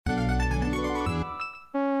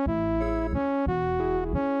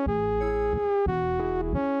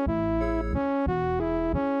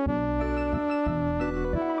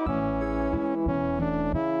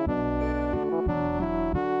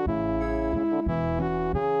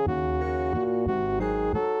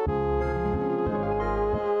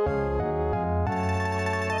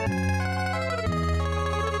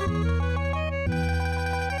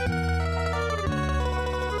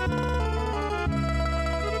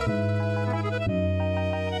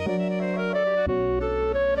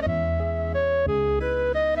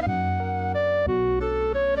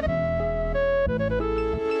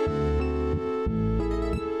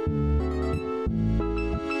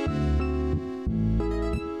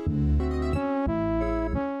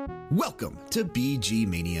Welcome to BG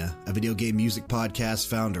Mania, a video game music podcast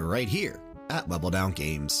found right here at Level Down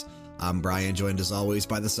Games. I'm Brian, joined as always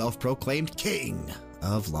by the self-proclaimed king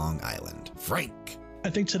of Long Island, Frank. I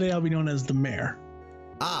think today I'll be known as the mayor.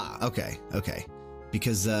 Ah, okay.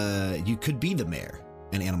 Because you could be the mayor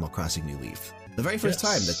in Animal Crossing New Leaf. The very first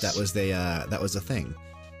time that was a thing.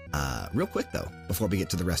 Real quick, though, before we get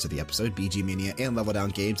to the rest of the episode, BG Mania and Level Down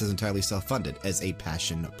Games is entirely self-funded as a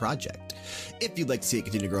passion project. If you'd like to see it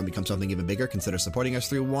continue to grow and become something even bigger, consider supporting us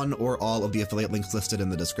through one or all of the affiliate links listed in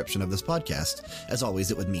the description of this podcast. As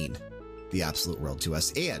always, it would mean the absolute world to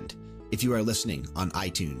us. And if you are listening on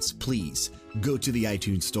iTunes, please go to the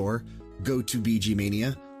iTunes store, go to BG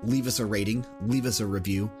Mania, leave us a rating, leave us a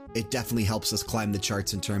review. It definitely helps us climb the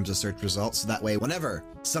charts in terms of search results. So that way, whenever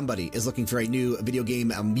somebody is looking for a new video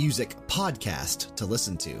game music podcast to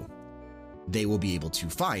listen to, they will be able to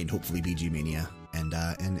find, hopefully, BG Mania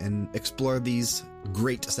and explore these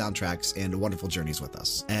great soundtracks and wonderful journeys with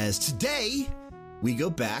us. As today, we go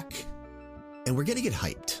back and we're going to get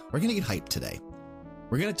hyped. We're going to get hyped today.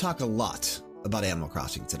 We're going to talk a lot about Animal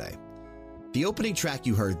Crossing today. The opening track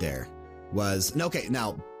you heard there was... Okay,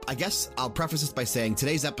 now, I guess I'll preface this by saying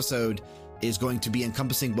today's episode is going to be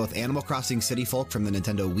encompassing both Animal Crossing City Folk from the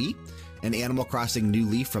Nintendo Wii and Animal Crossing New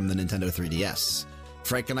Leaf from the Nintendo 3DS.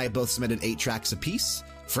 Frank and I both submitted 8 tracks apiece.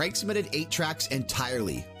 Frank submitted 8 tracks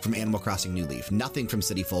entirely from Animal Crossing New Leaf, nothing from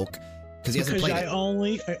City Folk, because he hasn't played it.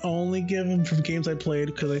 I only give him from games I played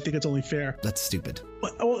because I think it's only fair. That's stupid.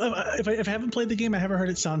 Well, if I haven't played the game, I haven't heard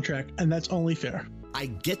its soundtrack, and that's only fair. I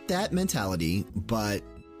get that mentality, but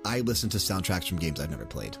I listen to soundtracks from games I've never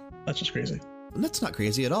played. That's just crazy. That's not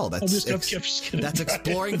crazy at all. That's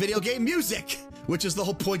exploring video game music, which is the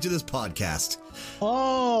whole point of this podcast.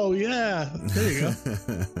 Oh, yeah. There you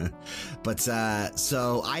go. But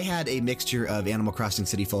so I had a mixture of Animal Crossing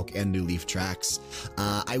City Folk and New Leaf tracks.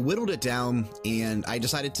 I whittled it down and I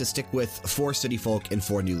decided to stick with 4 City Folk and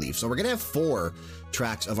 4 New Leaf. So we're going to have 4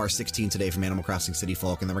 tracks of our 16 today from Animal Crossing City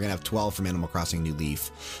Folk, and then we're going to have 12 from Animal Crossing New Leaf.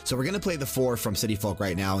 So we're going to play the 4 from City Folk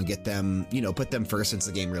right now and get them, put them first since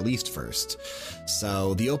the game released first.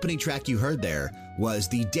 So the opening track you heard there was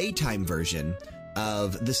the daytime version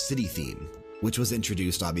of the city theme, which was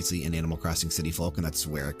introduced obviously in Animal Crossing City Folk, and that's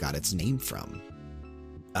where it got its name from.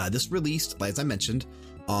 This released, as I mentioned,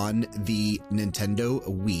 on the Nintendo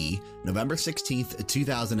Wii, November 16th,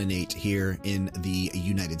 2008 here in the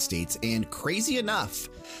United States. And crazy enough,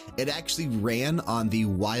 it actually ran on the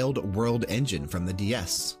Wild World engine from the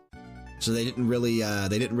DS. So they didn't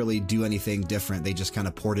really do anything different. They just kind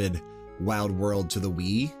of ported Wild World to the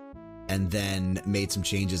Wii and then made some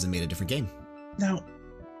changes and made a different game. Now,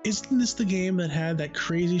 isn't this the game that had that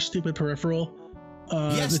crazy stupid peripheral?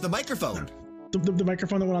 Yes, the microphone. The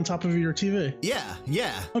microphone that went on top of your TV?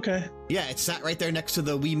 Yeah. Okay. Yeah, it sat right there next to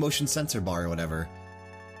the Wii motion sensor bar or whatever.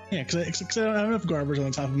 Yeah, because I don't have enough garbage on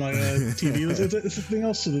the top of my TV. It's a thing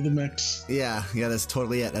else to the mix. Yeah, that's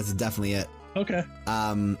totally it. That's definitely it. Okay.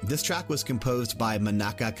 This track was composed by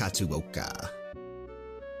Manaka Katsuoka,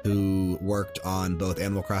 who worked on both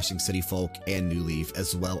Animal Crossing City Folk and New Leaf,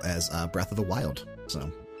 as well as Breath of the Wild.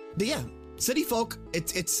 But yeah, City Folk,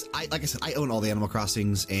 like I said, I own all the Animal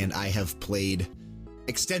Crossings, and I have played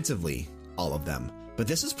extensively all of them. But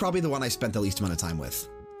this is probably the one I spent the least amount of time with.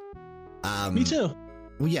 Me too.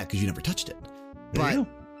 Well, yeah, because you never touched it. But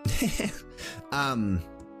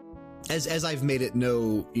as I've made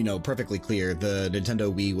it perfectly clear, the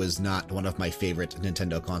Nintendo Wii was not one of my favorite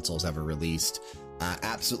Nintendo consoles ever released.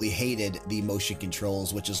 Absolutely hated the motion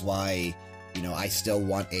controls, which is why, I still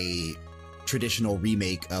want a traditional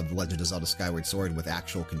remake of The Legend of Zelda Skyward Sword with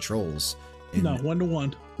actual controls. No,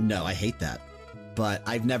 1-to-1. No, I hate that. But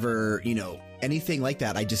I've never, anything like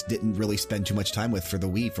that, I just didn't really spend too much time with for the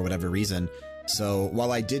Wii for whatever reason. So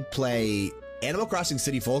while I did play Animal Crossing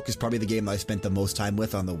City Folk is probably the game I spent the most time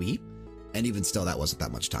with on the Wii. And even still, that wasn't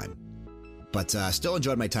that much time. But still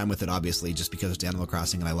enjoyed my time with it, obviously, just because it's Animal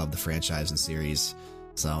Crossing and I love the franchise and series.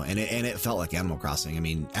 So, and it felt like Animal Crossing. I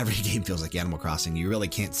mean, every game feels like Animal Crossing. You really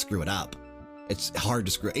can't screw it up. It's hard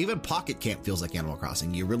to screw. Even Pocket Camp feels like Animal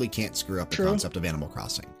Crossing. You really can't screw up the concept of Animal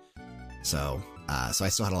Crossing. So I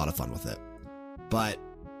still had a lot of fun with it. But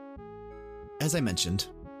as I mentioned,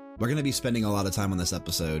 we're going to be spending a lot of time on this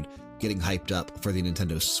episode getting hyped up for the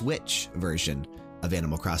Nintendo Switch version of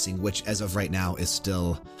Animal Crossing, which as of right now is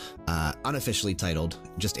still unofficially titled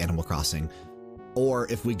just Animal Crossing. Or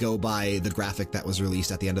if we go by the graphic that was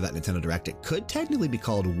released at the end of that Nintendo Direct, it could technically be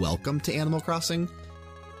called Welcome to Animal Crossing.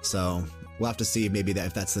 So we'll have to see maybe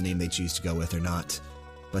if that's the name they choose to go with or not.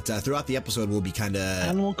 But throughout the episode, we'll be kind of...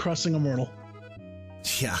 Animal Crossing Immortal.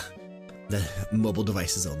 Yeah, the mobile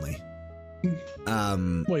devices only.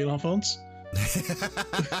 What, you don't have phones?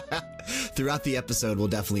 Throughout the episode, we'll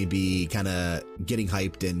definitely be kind of getting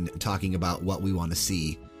hyped and talking about what we want to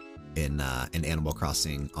see in Animal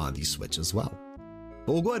Crossing on the Switch as well.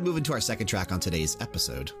 But we'll go ahead and move into our second track on today's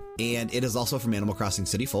episode. And it is also from Animal Crossing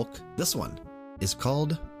City Folk. This one is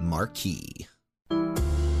called Marquee.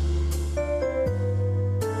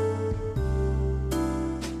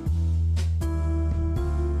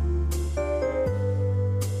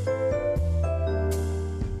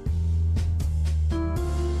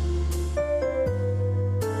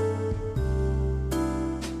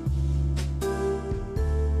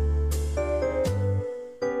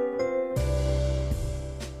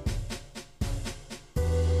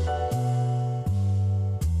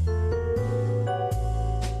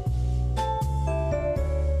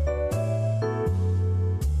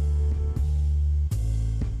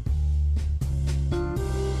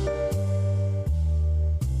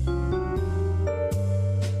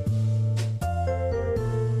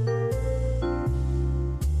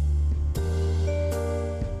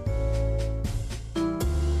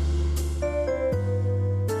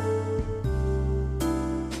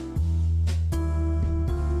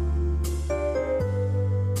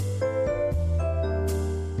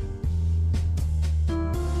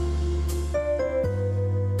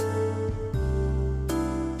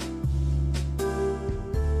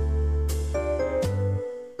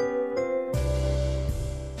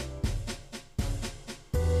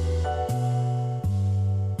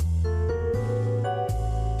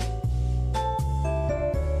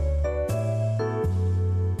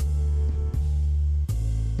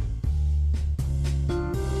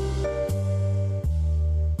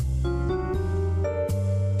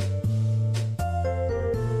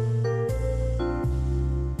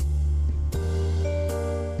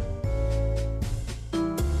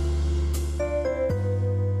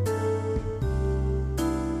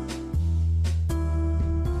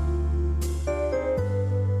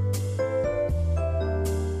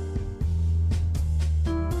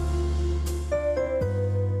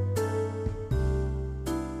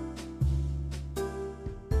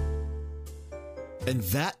 And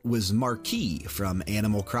that was Marquee from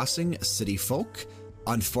Animal Crossing City Folk.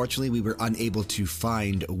 Unfortunately, we were unable to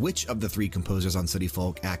find which of the three composers on City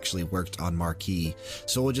Folk actually worked on Marquee,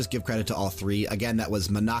 so we'll just give credit to all three. Again, that was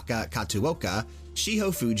Manaka Kataoka,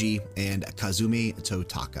 Shiho Fuji, and Kazumi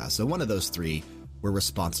Totaka. So one of those three were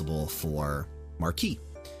responsible for Marquee.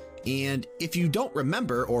 And if you don't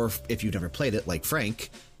remember, or if you've never played it like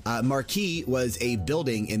Frank, Marquee was a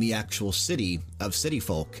building in the actual city of City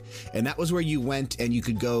Folk, and that was where you went and you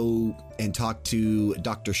could go and talk to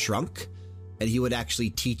Dr. Shrunk, and he would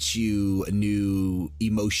actually teach you new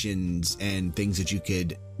emotions and things that you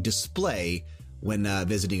could display when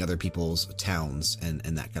visiting other people's towns and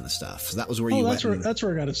that kind of stuff. So that was where you went. That's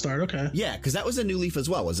where I got to start. Okay. Yeah, because that was a New Leaf as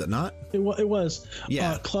well, was it not? It was.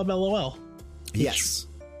 Yeah. Club LOL. Yes.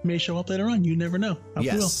 May show up later on. You never know.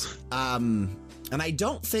 Yes. And I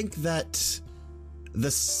don't think that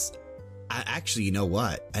this... Actually, you know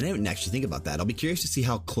what? I didn't actually think about that. I'll be curious to see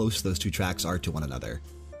how close those two tracks are to one another.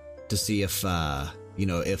 To see if,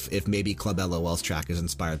 if maybe Club LOL's track is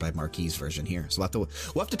inspired by Marquee's version here. So we'll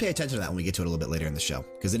have to pay attention to that when we get to it a little bit later in the show,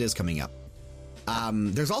 because it is coming up.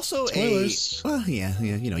 There's also Spoilers. yeah,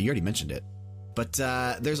 you already mentioned it. But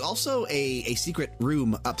there's also a secret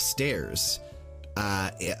room upstairs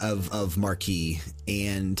of Marquee,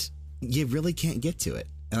 and you really can't get to it.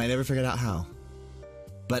 And I never figured out how.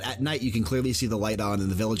 But at night, you can clearly see the light on, and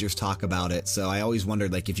the villagers talk about it. So I always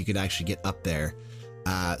wondered, like, if you could actually get up there.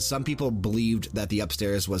 Some people believed that the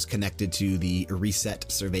upstairs was connected to the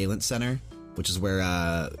Reset Surveillance Center, which is where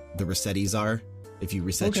the Resetties are, if you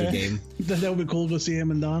reset your game. That would be cool to see him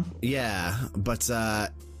and Don. Yeah, but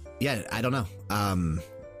yeah, I don't know. I'm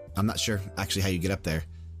not sure actually how you get up there,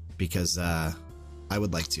 because I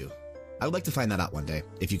would like to. I would like to find that out one day,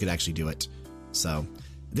 if you could actually do it. So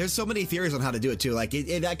there's so many theories on how to do it too. Like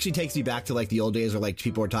it actually takes me back to like the old days where like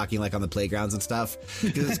people were talking like on the playgrounds and stuff.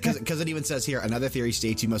 Because it even says here, another theory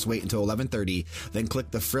states you must wait until 11:30, then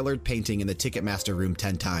click the Frillard painting in the Ticketmaster room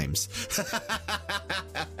 10 times.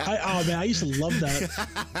 I used to love that.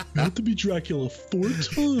 You have to be Dracula 4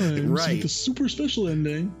 times. Right. With a super special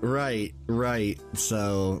ending. Right.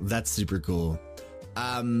 So that's super cool.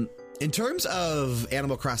 In terms of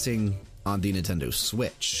Animal Crossing on the Nintendo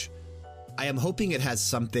Switch, I am hoping it has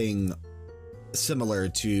something similar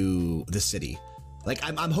to the city. Like,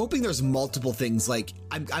 I'm hoping there's multiple things. Like,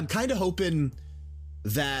 I'm kind of hoping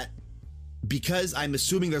that, because I'm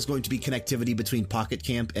assuming there's going to be connectivity between Pocket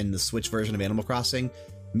Camp and the Switch version of Animal Crossing,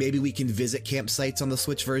 maybe we can visit campsites on the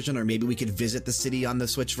Switch version, or maybe we could visit the city on the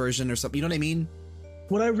Switch version or something. You know what I mean?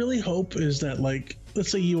 What I really hope is that, like,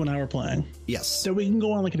 let's say you and I were playing. Yes. That we can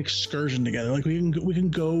go on like an excursion together. Like we can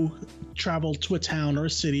go travel to a town or a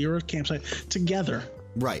city or a campsite together.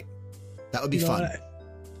 Right. That would be fun.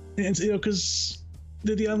 And because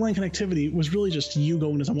the online connectivity was really just you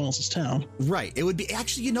going to someone else's town. Right. It would be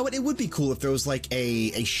actually, you know what? It would be cool if there was like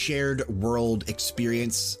a shared world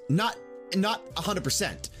experience. Not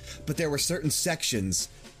 100%, but there were certain sections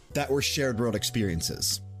that were shared world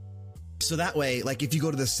experiences. So that way, like if you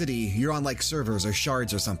go to the city, you're on like servers or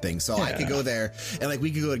shards or something. So I could go there and like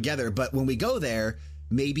we could go together. But when we go there,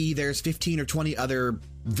 maybe there's 15 or 20 other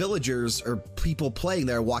villagers or people playing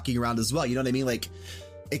there walking around as well. You know what I mean? Like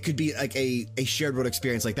it could be like a shared world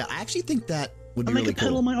experience like that. I actually think that would be really cool. I could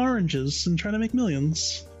peddle my oranges and try to make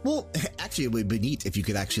millions. Well, actually, it would be neat if you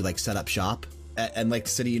could actually like set up shop and like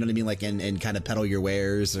city, you know what I mean? Like and kind of peddle your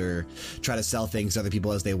wares or try to sell things to other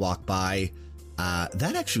people as they walk by.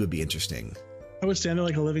 That actually would be interesting. I would stand there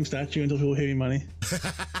like a living statue until people pay me money.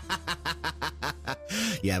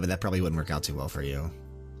 Yeah, but that probably wouldn't work out too well for you.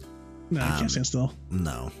 No, I can't stand still.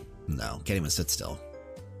 No. Can't even sit still.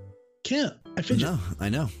 Can't. I fidget. No, I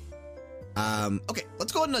know. Okay,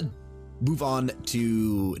 let's go ahead and move on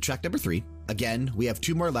to track number 3. Again, we have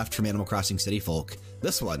 2 more left from Animal Crossing City Folk.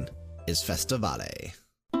 This one is Festivale.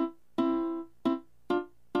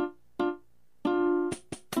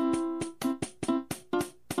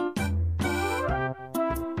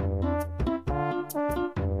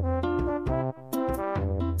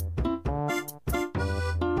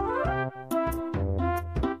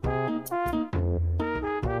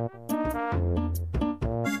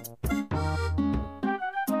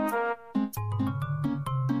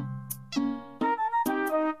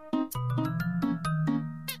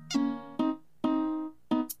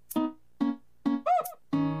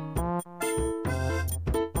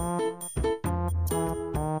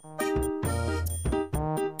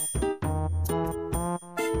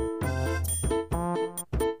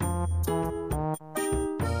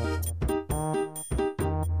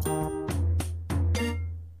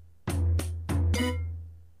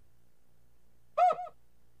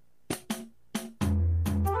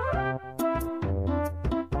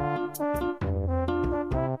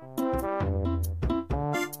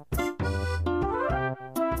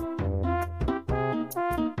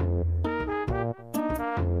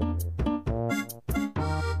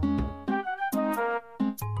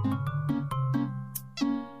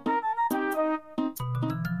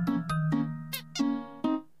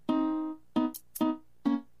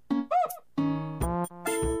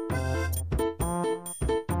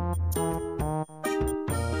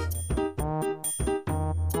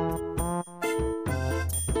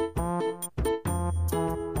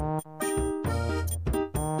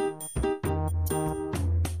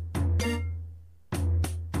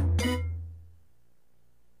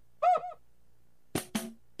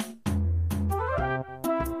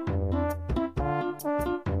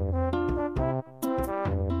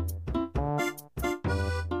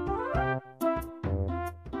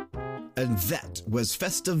 And that was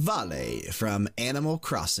Festivale from Animal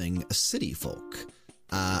Crossing City Folk.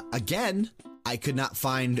 Again, I could not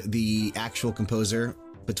find the actual composer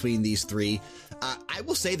between these 3. I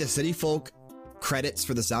will say the City Folk credits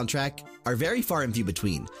for the soundtrack are very far and few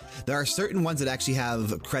between. There are certain ones that actually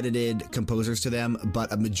have credited composers to them,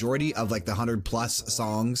 but a majority of like the 100+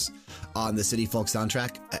 songs on the City Folk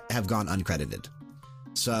soundtrack have gone uncredited.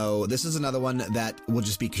 So this is another one that will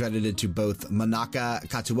just be credited to both Manaka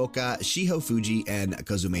Katsuoka, Shiho Fuji, and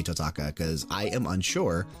Kazume Totaka, because I am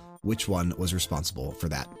unsure which one was responsible for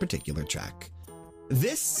that particular track.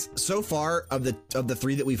 This, so far, of the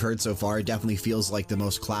 3 that we've heard so far, definitely feels like the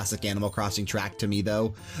most classic Animal Crossing track to me,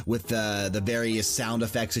 though, with the various sound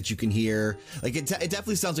effects that you can hear. Like, it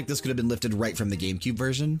definitely sounds like this could have been lifted right from the GameCube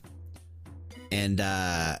version. And,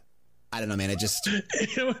 I don't know, man. It just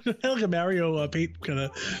like a Mario paint kind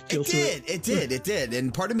of feel to it. It did.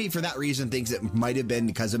 And part of me, for that reason, thinks it might have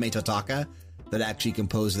been Kazume Totaka that actually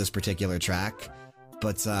composed this particular track,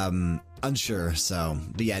 but unsure. So,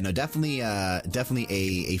 but yeah, no, definitely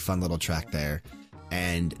a fun little track there.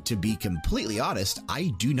 And to be completely honest,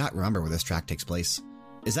 I do not remember where this track takes place.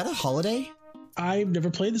 Is that a holiday? I've never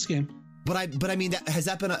played this game. But I mean,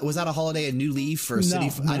 was that a holiday in New Leaf or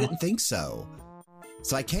City? No. I didn't think so.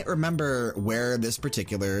 So I can't remember where this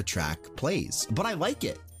particular track plays, but I like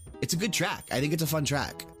it. It's a good track. I think it's a fun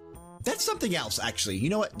track. That's something else, actually. You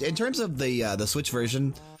know what? In terms of the Switch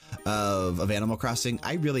version of Animal Crossing,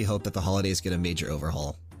 I really hope that the holidays get a major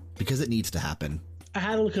overhaul because it needs to happen. I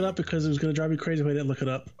had to look it up because it was going to drive me crazy if I didn't look it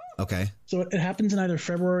up. Okay. So it happens in either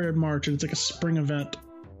February or March, and it's like a spring event.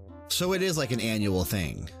 So it is like an annual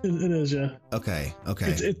thing. It is, yeah. Okay. Okay.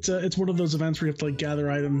 It's one of those events where you have to like gather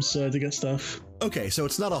items to get stuff. Okay. So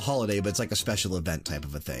it's not a holiday, but it's like a special event type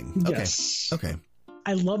of a thing. Okay. Yes. Okay.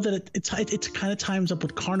 I love that it kind of times up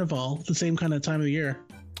with Carnival, the same kind of time of the year.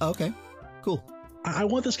 Okay. Cool. I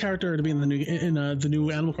want this character to be in the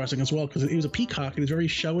new Animal Crossing as well, because he was a peacock and he's very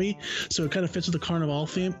showy, so it kind of fits with the Carnival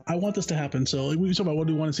theme. I want this to happen. So we talk about what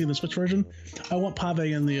do we want to see in the Switch version. I want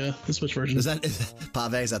Pave in the Switch version. Is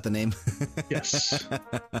Pave? Is that the name? Yes.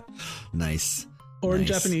 Nice. Or in Nice.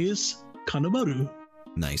 Japanese, Kanemaru.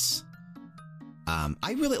 Nice.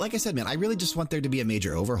 I really, like I said, man, I really just want there to be a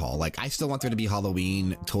major overhaul. Like, I still want there to be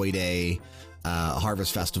Halloween, Toy Day,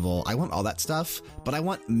 Harvest Festival. I want all that stuff, but I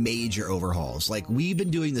want major overhauls. Like, we've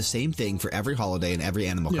been doing the same thing for every holiday and every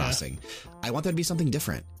Animal Crossing. I want there to be something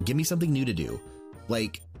different. Give me something new to do.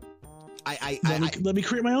 Like, Let me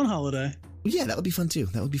create my own holiday. yeah, that would be fun too.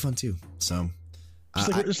 That would be fun too. So,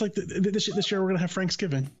 Just like this year, we're gonna have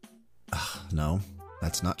Thanksgiving. no,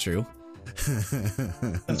 that's not true.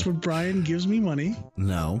 That's when Brian gives me money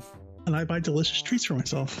No. and I buy delicious treats for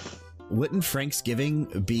myself. Wouldn't Franksgiving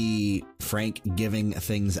be Frank giving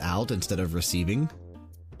things out instead of receiving?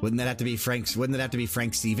 Wouldn't that have to be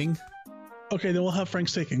Franksgiving? Okay, then we'll have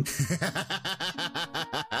Frank's taking.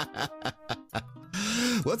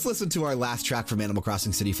 Let's listen to our last track from Animal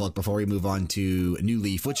Crossing City Folk before we move on to New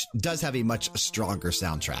Leaf, which does have a much stronger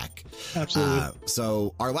soundtrack. Absolutely.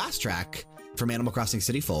 So our last track from Animal Crossing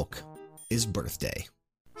City Folk is Birthday.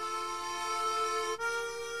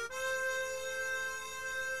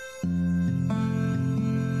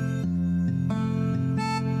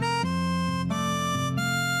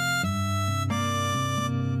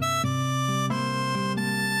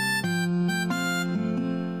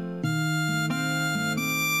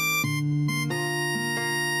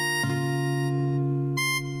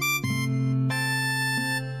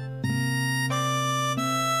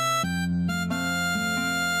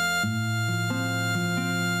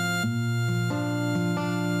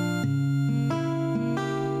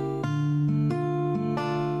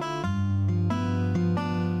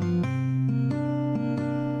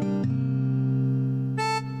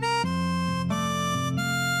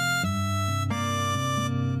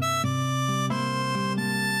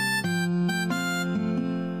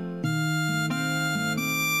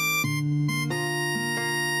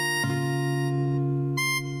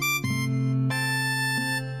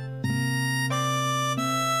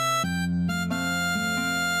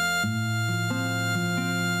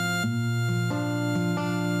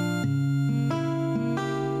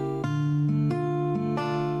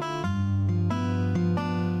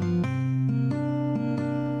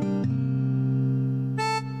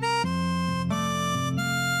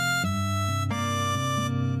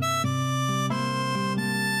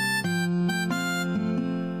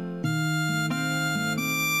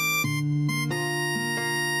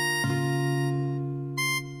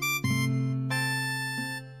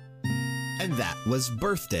 And that was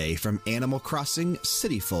Birthday from Animal Crossing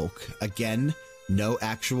City Folk. Again, no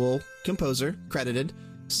actual composer credited,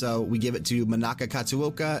 so we give it to Manaka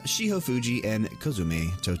Katsuoka, Shiho Fuji, and Kozume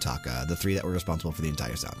Totaka, the three that were responsible for the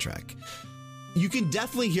entire soundtrack. You can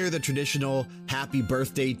definitely hear the traditional Happy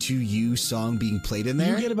Birthday to You song being played in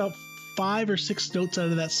there. You get about 5 or 6 notes out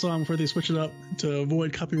of that song before they switch it up to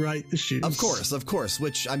avoid copyright issues. Of course,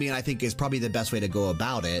 which I mean, I think is probably the best way to go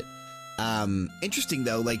about it. Interesting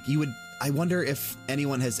though, like I wonder if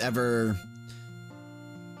anyone has ever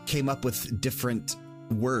came up with different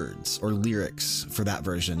words or lyrics for that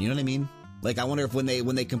version. You know what I mean? Like, I wonder if when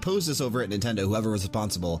they composed this over at Nintendo, whoever was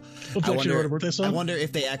responsible, I wonder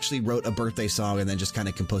if they actually wrote a birthday song and then just kind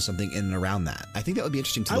of composed something in and around that. I think that would be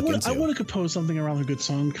interesting to look into. I want to compose something around a good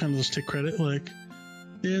song, kind of just take credit, like,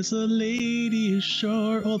 there's a lady who's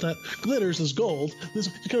sure all that glitters is gold. You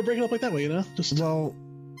kind of break it up like that way, you know? Just well,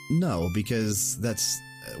 no, because that's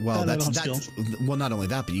well, that's well, not only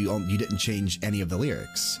that, but you didn't change any of the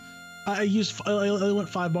lyrics. I only went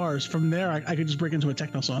 5 bars. From there, I could just break into a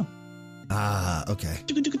techno song. Ah, okay.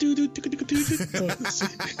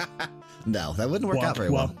 No, that wouldn't work out very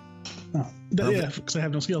well. Yeah, because I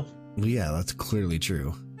have no skill. Yeah, that's clearly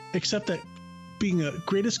true. Except that being a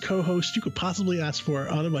greatest co-host you could possibly ask for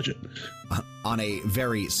on a budget. On a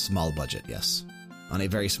very small budget, yes. On a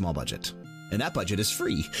very small budget. And that budget is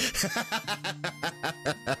free.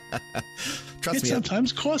 Trust me. It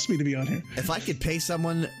sometimes costs me to be on here. If I could pay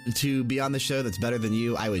someone to be on the show that's better than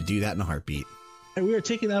you, I would do that in a heartbeat. And we are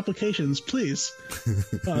taking applications, please.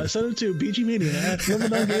 Send them to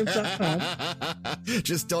bgmedia@liminalgames.com.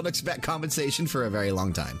 Just don't expect compensation for a very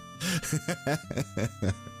long time.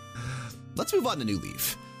 let's move on to New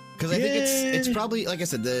Leaf. Because I think it's probably, like I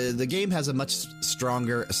said, the game has a much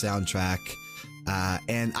stronger soundtrack.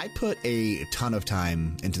 And I put a ton of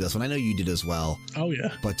time into this one. I know you did as well. Oh,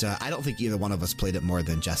 yeah. But I don't think either one of us played it more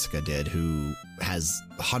than Jessica did, who has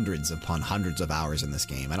hundreds upon hundreds of hours in this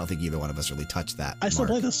game. I don't think either one of us really touched that. I still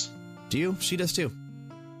play this. Do you? She does too.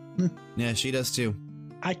 Yeah, she does too.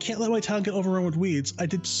 I can't let my town get overrun with weeds. I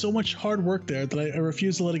did so much hard work there that I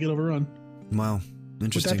refuse to let it get overrun. Wow.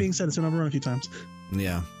 Interesting. With that being said, it's been overrun a few times.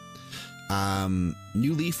 Yeah.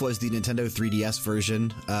 New Leaf was the Nintendo 3DS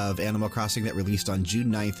version of Animal Crossing that released on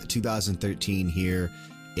June 9th, 2013 here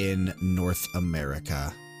in North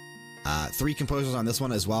America. 3 composers on this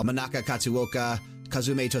one as well. Manaka Katsuoka,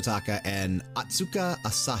 Kazume Totaka, and Atsuka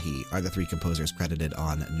Asahi are the 3 composers credited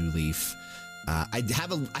on New Leaf. I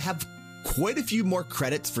have quite a few more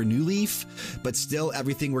credits for New Leaf, but still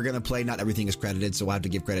everything we're going to play, not everything is credited, so we'll have to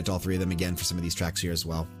give credit to all 3 of them again for some of these tracks here as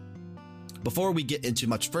well. Before we get into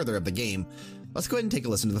much further of the game, let's go ahead and take a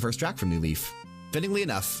listen to the first track from New Leaf. Fittingly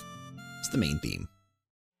enough, it's the main theme.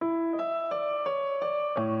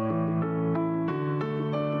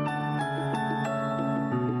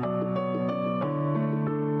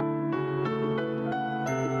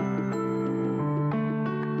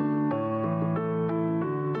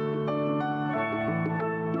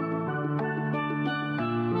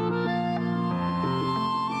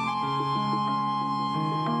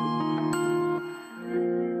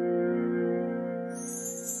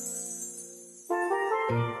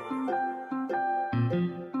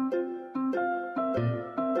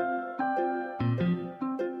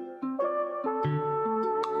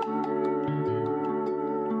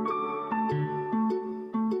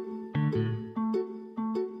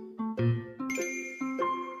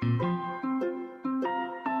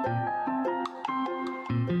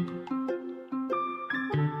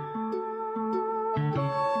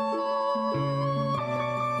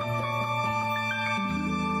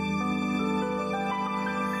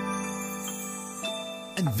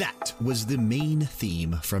 And that was the main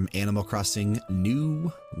theme from Animal Crossing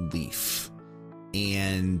New Leaf.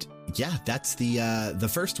 And yeah, that's the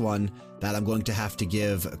first one that I'm going to have to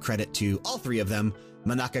give credit to all 3 of them,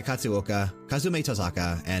 Manaka Katsuoka, Kazume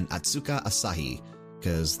Totaka, and Atsuka Asahi,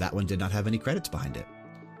 because that one did not have any credits behind it.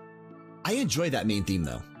 I enjoy that main theme,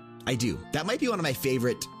 though. I do. That might be one of my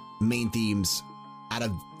favorite main themes out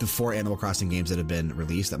of the 4 Animal Crossing games that have been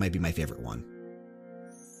released. That might be my favorite one.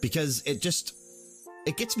 Because it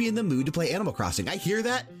gets me in the mood to play Animal Crossing. I hear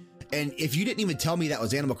that, and if you didn't even tell me that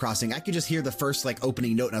was Animal Crossing, I could just hear the first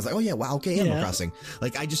opening note, and I was like, oh yeah, wow, okay, Animal Crossing.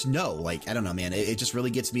 I just know, I don't know, man. It just really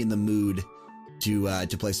gets me in the mood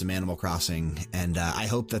to play some Animal Crossing, and I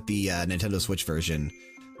hope that the Nintendo Switch version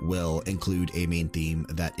will include a main theme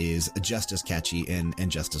that is just as catchy and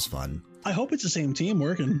just as fun. I hope it's the same team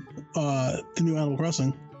working the new Animal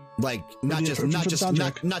Crossing. Not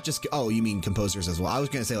just oh, you mean composers as well? I was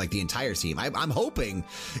going to say the entire team. I'm hoping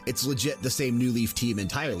it's legit the same New Leaf team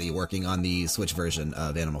entirely working on the Switch version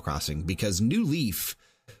of Animal Crossing, because New Leaf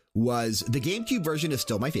was the GameCube version is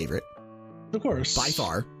still my favorite. Of course. By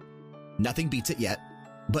far. Nothing beats it yet,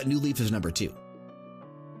 but New Leaf is number 2.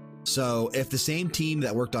 So if the same team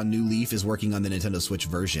that worked on New Leaf is working on the Nintendo Switch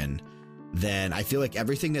version, then I feel like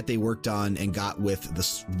everything that they worked on and got with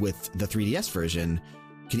the 3DS version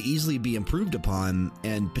can easily be improved upon,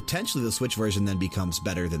 and potentially the Switch version then becomes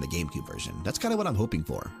better than the GameCube version. That's kind of what I'm hoping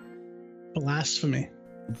for. Blasphemy.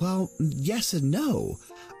 Well, yes and no.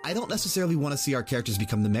 I don't necessarily want to see our characters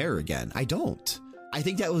become the mayor again. I don't. I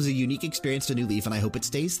think that was a unique experience to New Leaf, and I hope it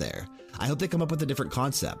stays there. I hope they come up with a different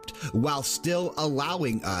concept while still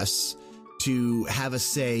allowing us to have a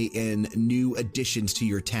say in new additions to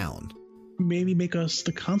your town. Maybe make us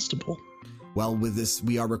the constable. Well, with this,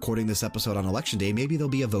 we are recording this episode on Election Day. Maybe there'll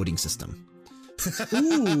be a voting system.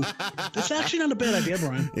 Ooh, that's actually not a bad idea,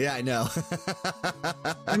 Brian. Yeah, I know.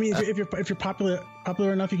 I mean, if you're popular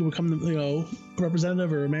enough, you can become a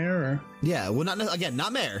representative or a mayor. Or... Yeah, well, not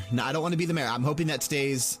mayor. No, I don't want to be the mayor. I'm hoping that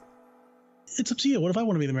stays. It's up to you. What if I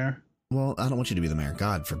want to be the mayor? Well, I don't want you to be the mayor.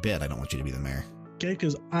 God forbid, I don't want you to be the mayor. Okay,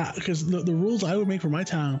 because the rules I would make for my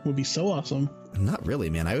town would be so awesome. Not really,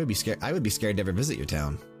 man. I would be scared. I would be scared to ever visit your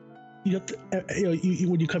town. You have to,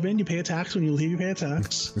 when you come in, you pay a tax. When you leave, you pay a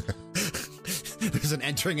tax. There's an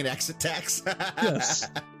entering and exit tax. Yes.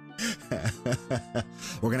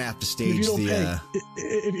 We're gonna have to stage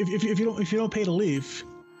if you don't pay to leave,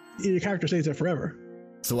 your character stays there forever.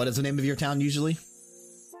 So, what is the name of your town usually?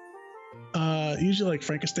 Usually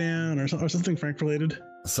Frankistan or something Frank related.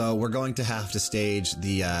 So we're going to have to stage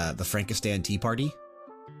the Frankistan Tea Party.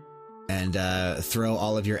 And throw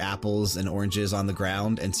all of your apples and oranges on the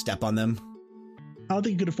ground and step on them. I don't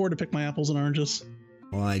think you could afford to pick my apples and oranges.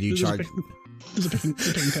 Well, I do charge. There's a picking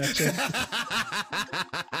tax.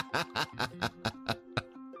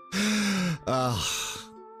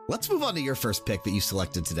 Let's move on to your first pick that you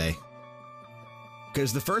selected today.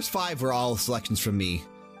 Because the first 5 were all selections from me.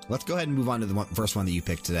 Let's go ahead and move on to the first one that you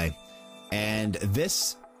picked today. And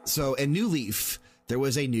this, so in New Leaf, there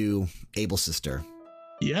was a new Able sister.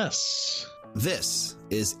 Yes. This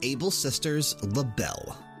is Able Sisters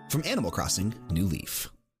LaBelle from Animal Crossing New Leaf.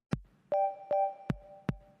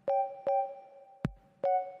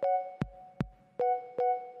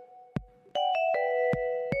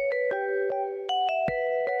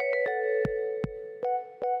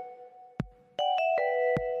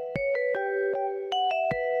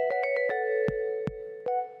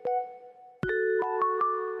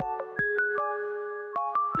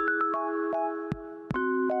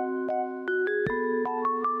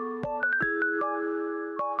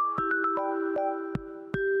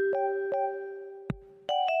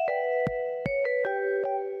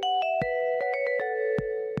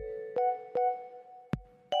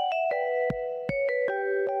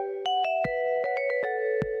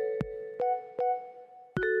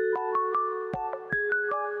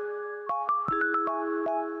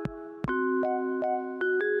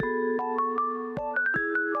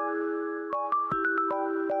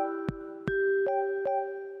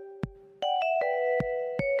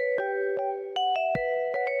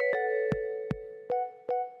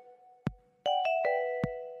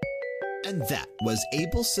 And that was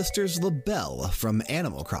Able Sisters LaBelle from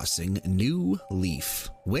Animal Crossing New Leaf,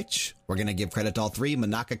 which we're going to give credit to all 3,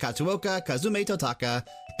 Manaka Katsuoka, Kazume Totaka,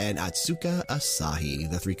 and Atsuka Asahi,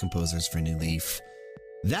 the 3 composers for New Leaf.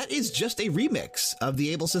 That is just a remix of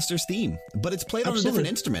the Able Sisters theme, but it's played on a different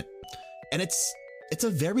instrument. And it's a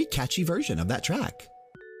very catchy version of that track.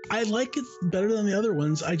 I like it better than the other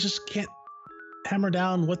ones. I just can't hammer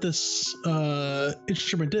down what this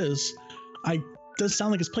instrument is. Does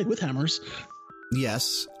sound like it's played with hammers.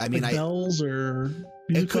 Yes, I mean, like bells or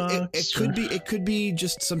it could be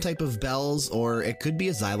just some type of bells, or it could be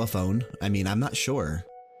a xylophone. I mean, I'm not sure.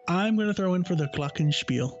 I'm going to throw in for the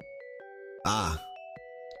glockenspiel.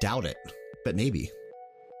 Doubt it, but maybe.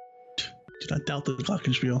 Do not doubt the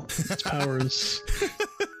glockenspiel. Its power is.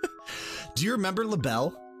 Do you remember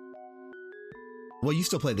LaBelle? Well, you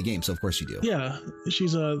still play the game, so of course you do. Yeah,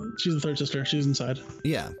 she's the third sister. She's inside.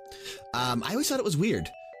 Yeah. I always thought it was weird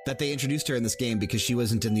that they introduced her in this game because she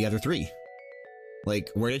wasn't in the other 3.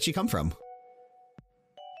 Like, where did she come from?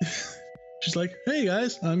 She's like, hey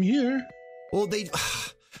guys, I'm here. Well,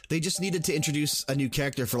 they just needed to introduce a new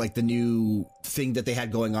character for like the new thing that they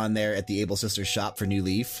had going on there at the Able Sisters shop for New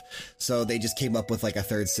Leaf. So they just came up with like a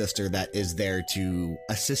third sister that is there to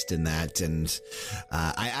assist in that. And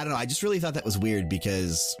I don't know. I just really thought that was weird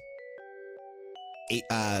because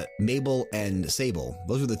Mabel and Sable,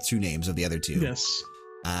 those are the 2 names of the other 2. Yes.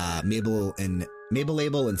 Mabel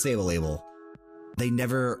Able and Sable Able. They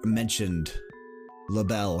never mentioned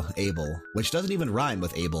LaBelle Able, which doesn't even rhyme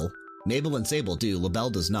with Able. Mabel and Sable do. LaBelle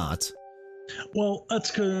does not. Well, that's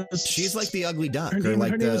because she's like the ugly duck.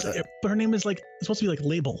 Her name is like it's supposed to be like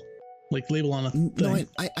label on a thing. No,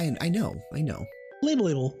 I know.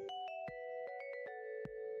 Label.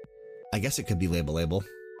 I guess it could be label.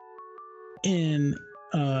 In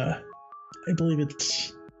I believe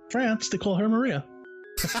it's France. They call her Maria.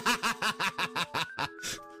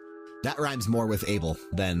 That rhymes more with Able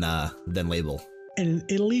than label. And in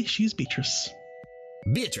Italy, she's Beatrice.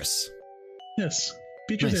 Beatrice. Yes.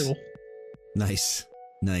 Beatrice nice. Able.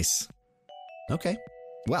 Nice. Okay.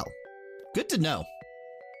 Well, good to know.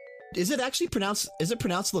 Is it pronounced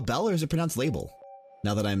LaBelle or is it pronounced label?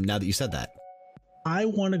 Now that you said that. I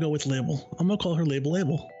want to go with label. I'm going to call her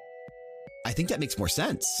Label. I think that makes more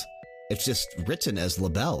sense. It's just written as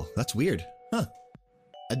LaBelle. That's weird. Huh.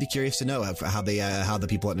 I'd be curious to know how the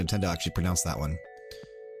people at Nintendo actually pronounce that one.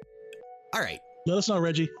 All right. Let us know,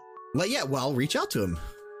 Reggie. Well, reach out to him.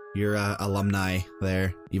 Your alumni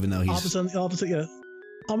there, even though he's opposite. Yeah,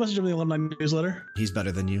 I'll message him in the alumni newsletter. He's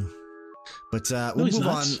better than you. But we'll move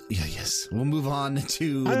on. Yeah, yes. We'll move on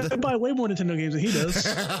to. I buy way more Nintendo games than he does.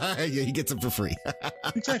 Yeah, he gets them for free.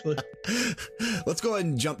 Exactly. Let's go ahead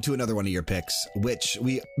and jump to another one of your picks, which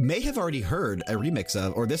we may have already heard a remix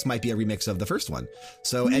of, or this might be a remix of the first one.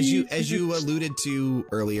 So as you alluded to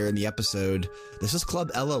earlier in the episode, this is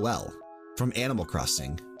Club LOL from Animal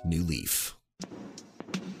Crossing New Leaf.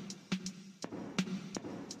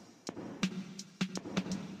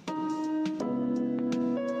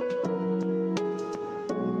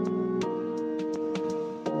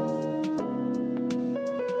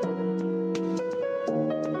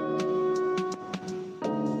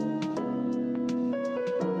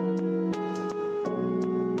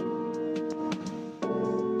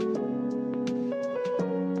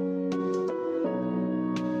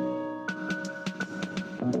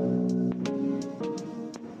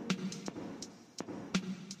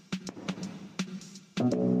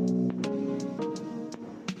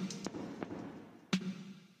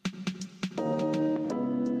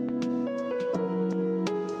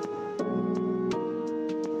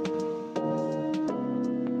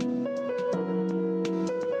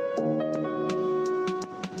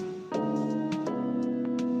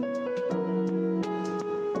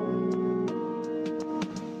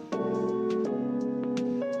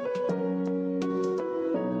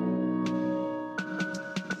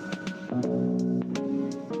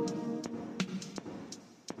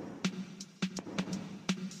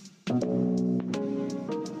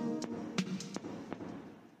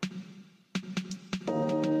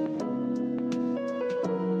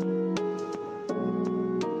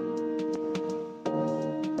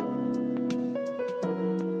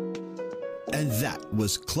 And that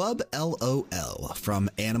was Club LOL from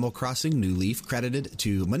Animal Crossing New Leaf, credited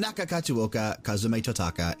to Manaka Katsuoka, Kazume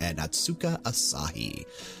Totaka, and Natsuka Asahi,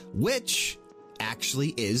 which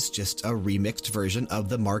actually is just a remixed version of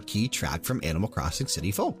the marquee track from Animal Crossing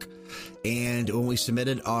City Folk. And when we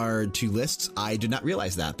submitted our 2 lists, I did not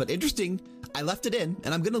realize that. But interesting, I left it in,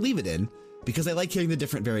 and I'm going to leave it in because I like hearing the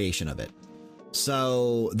different variation of it.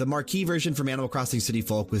 So the marquee version from Animal Crossing City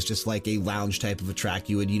Folk was just like a lounge type of a track.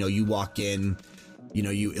 You would, you walk in,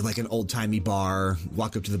 you like an old timey bar,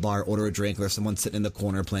 walk up to the bar, order a drink, there's someone sitting in the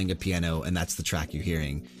corner playing a piano, and that's the track you're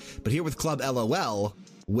hearing. But here with Club LOL,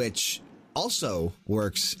 which also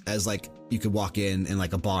works as like you could walk in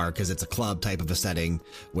like a bar because it's a club type of a setting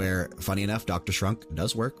where, funny enough, Dr. Shrunk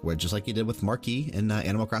does work, where just like you did with Marquee in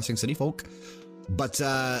Animal Crossing City Folk. But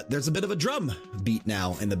there's a bit of a drum beat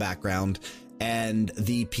now in the background, and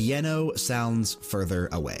the piano sounds further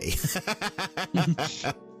away.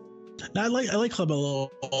 Now, I like Club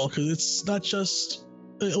LOL because it's not just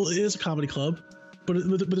it is a comedy club, but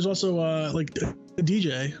there's also like a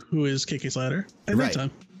DJ who is KK Slider at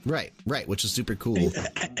nighttime. Right, which is super cool.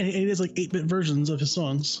 And it is like 8-bit versions of his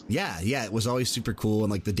songs. Yeah, it was always super cool,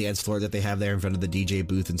 and like the dance floor that they have there in front of the DJ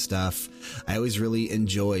booth and stuff. I always really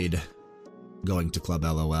enjoyed going to Club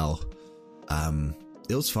LOL.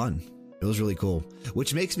 It was fun. It was really cool,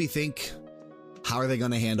 which makes me think, how are they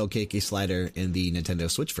going to handle KK Slider in the Nintendo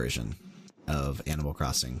Switch version of Animal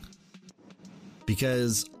Crossing?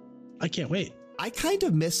 Because I can't wait. I kind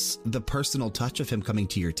of miss the personal touch of him coming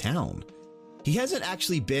to your town. He hasn't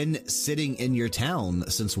actually been sitting in your town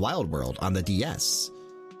since Wild World on the DS,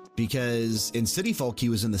 because in City Folk he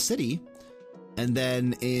was in the city, and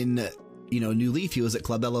then in New Leaf he was at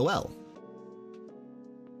Club LOL.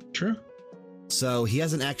 True. So he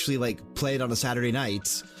hasn't actually like played on a Saturday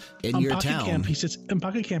night in your town. In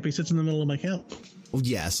Pocket Camp, he sits in the middle of my camp. Well,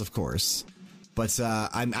 yes, of course. But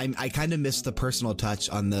I kind of miss the personal touch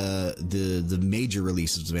on the major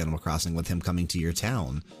releases of Animal Crossing with him coming to your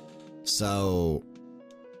town. So,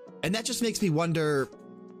 and that just makes me wonder,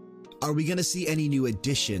 are we going to see any new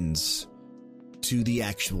additions to the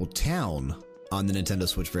actual town on the Nintendo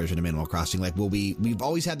Switch version of Animal Crossing? Like, we've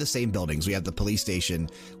always had the same buildings. We have the police station,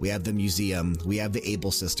 we have the museum, we have the Able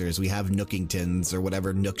Sisters, we have Nookingtons, or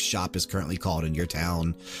whatever Nook Shop is currently called in your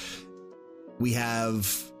town. We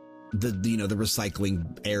have the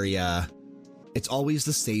recycling area. It's always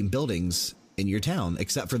the same buildings in your town,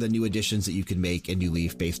 except for the new additions that you can make in New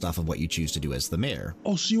Leaf based off of what you choose to do as the mayor.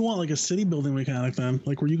 Oh, so you want like a city building mechanic then?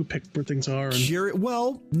 Like where you could pick where things are? And...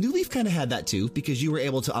 Well, New Leaf kind of had that too, because you were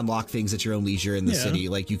able to unlock things at your own leisure in the city.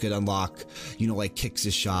 Like you could unlock, like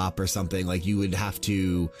Kix's shop or something. Like you would have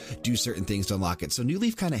to do certain things to unlock it. So New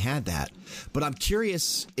Leaf kind of had that. But I'm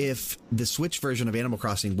curious if the Switch version of Animal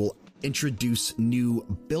Crossing will introduce new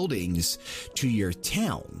buildings to your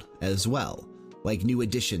town as well. Like new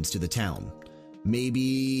additions to the town.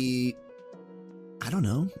 Maybe, I don't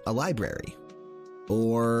know, a library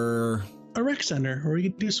or a rec center where you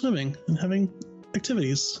could do swimming and having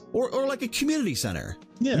activities, or like a community center.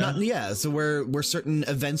 Yeah. So where certain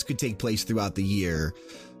events could take place throughout the year.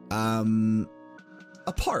 A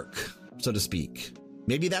park, so to speak.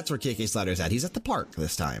 Maybe that's where KK Slider's at. He's at the park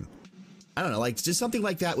this time. I don't know, like just something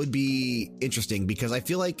like that would be interesting, because I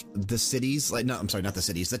feel like the cities,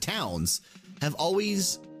 the towns have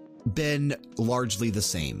always been largely the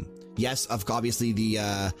same. Yes, obviously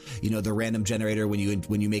the the random generator, when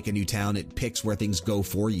you make a new town, it picks where things go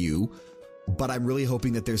for you. But I'm really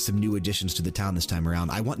hoping that there's some new additions to the town this time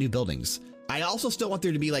around. I want new buildings. I also still want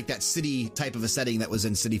there to be like that city type of a setting that was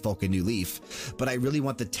in City Folk and New Leaf, but I really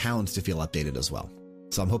want the towns to feel updated as well.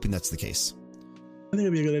 So I'm hoping that's the case. I think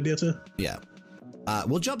it'd be a good idea too. Yeah.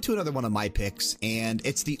 We'll jump to another one of my picks, and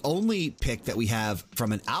it's the only pick that we have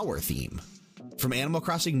from an hour theme. From Animal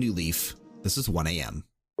Crossing New Leaf, this is 1 AM.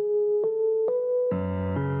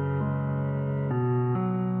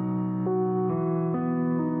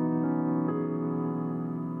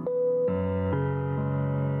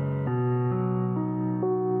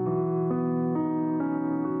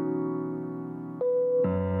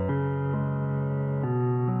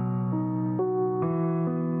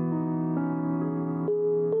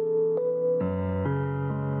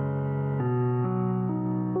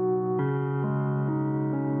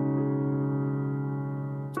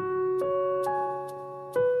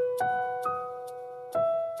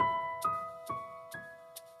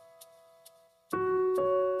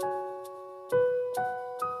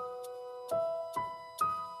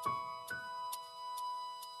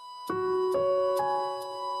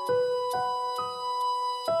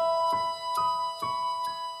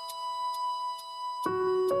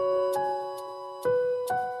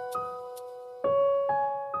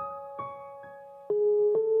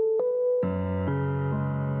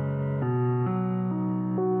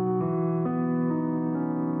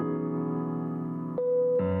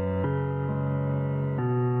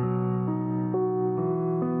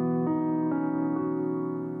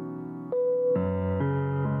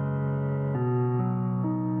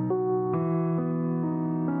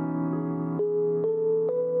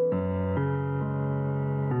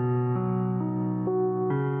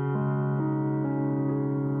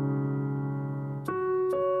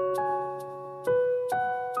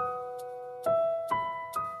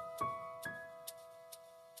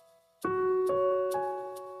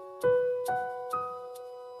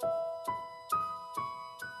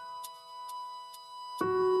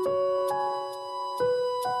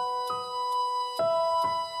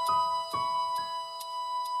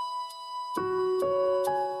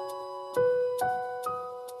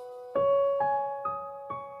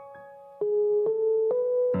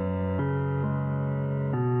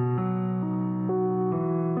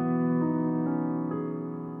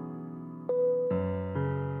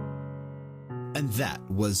 that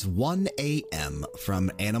was 1 a.m.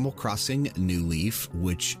 from Animal Crossing New Leaf,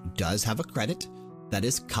 which does have a credit. That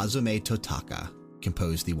is Kazume Totaka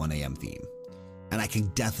composed the 1 a.m. theme. And I can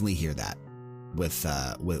definitely hear that with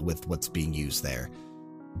what's being used there.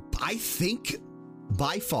 I think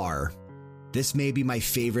by far this may be my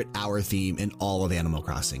favorite hour theme in all of Animal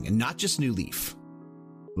Crossing, and not just New Leaf,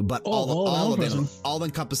 but all of Animal, all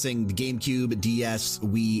encompassing the GameCube, DS,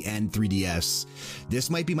 Wii, and 3DS. This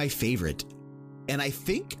might be my favorite. And I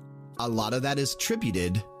think a lot of that is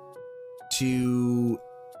attributed to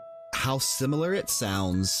how similar it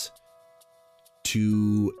sounds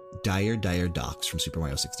to Dire Dire Docks from Super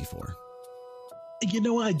Mario 64. You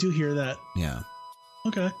know what? I do hear that. Yeah.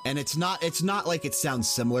 Okay. And it's not like it sounds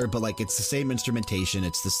similar, but like it's the same instrumentation.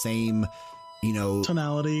 It's the same, you know,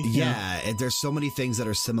 tonality. Yeah. And there's so many things that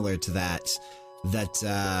are similar to that,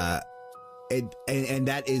 and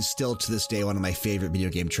that is still to this day one of my favorite video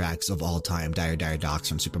game tracks of all time, Dire Dire Docks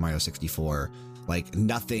from Super Mario 64. Like,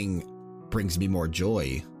 nothing brings me more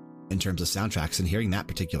joy in terms of soundtracks than hearing that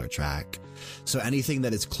particular track. So anything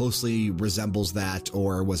that is closely resembles that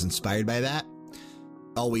or was inspired by that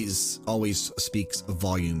always speaks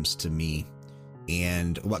volumes to me.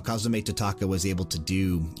 And what Kazume Totaka was able to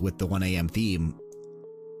do with the 1 a.m. theme,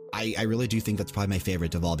 I really do think that's probably my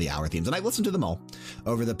favorite of all the hour themes. And I've listened to them all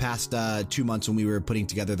over the past 2 months when we were putting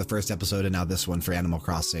together the first episode and now this one for Animal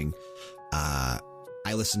Crossing.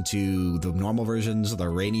 I listened to the normal versions, the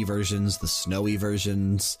rainy versions, the snowy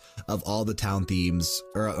versions of all the town themes,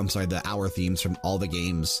 or I'm sorry, the hour themes from all the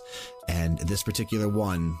games. And this particular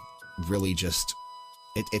one really just,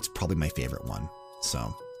 it's probably my favorite one.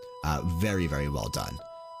 So very, very well done.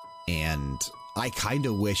 And I kind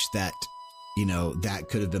of wish that, you know, that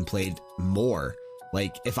could have been played more.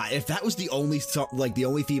 Like if that was the only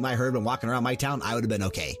theme I heard when walking around my town, I would have been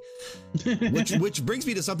okay. which brings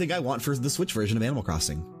me to something I want for the Switch version of Animal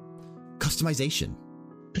Crossing: customization.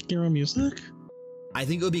 Pick your own music. I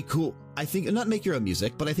think it would be cool. I think not make your own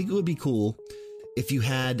music, but I think it would be cool if you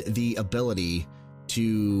had the ability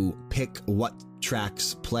to pick what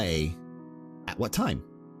tracks play at what time.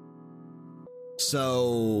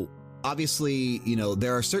 So obviously, you know,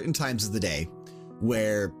 there are certain times of the day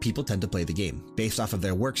where people tend to play the game based off of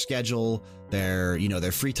their work schedule, their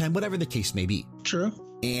free time, whatever the case may be. True.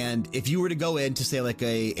 And if you were to go into, say, like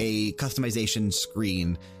a customization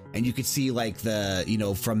screen, and you could see like the, you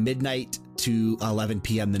know, from midnight to 11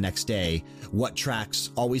 p.m. the next day, what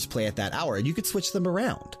tracks always play at that hour, and you could switch them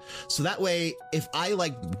around. So that way, if I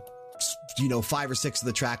like, you know, 5 or 6 of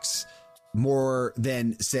the tracks more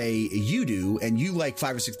than, say, you do, and you like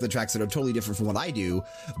 5 or 6 of the tracks that are totally different from what I do,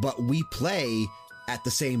 but we play at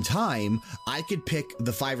the same time, I could pick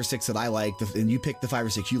the 5 or 6 that I like, and you pick the 5 or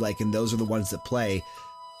 6 you like, and those are the ones that play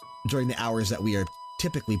during the hours that we are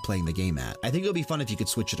typically playing the game at. I think it would be fun if you could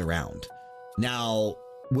switch it around. Now,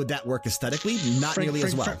 would that work aesthetically? Not nearly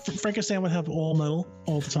as well. Frankenstein would have all metal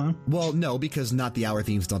all the time. Well, no, because not the hour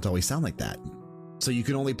themes don't always sound like that. So you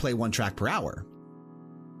can only play 1 track per hour.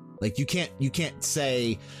 Like you can't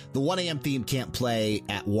say the 1 a.m. theme can't play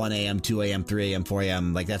at 1 a.m., 2 a.m., 3 a.m., 4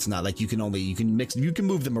 a.m. Like that's not like you can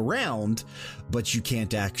move them around, but you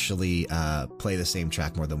can't actually play the same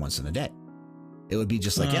track more than once in a day. It would be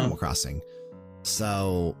just like Animal Crossing.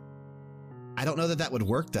 So I don't know that would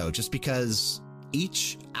work though, just because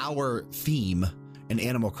each hour theme in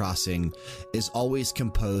Animal Crossing is always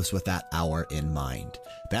composed with that hour in mind.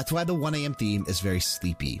 That's why the 1 a.m. theme is very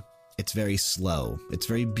sleepy. It's very slow. It's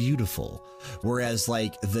very beautiful. Whereas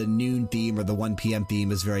like the noon theme or the 1 p.m.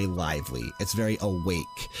 theme is very lively. It's very awake.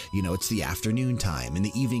 You know, it's the afternoon time. In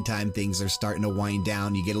the evening time, things are starting to wind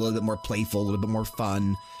down. You get a little bit more playful, a little bit more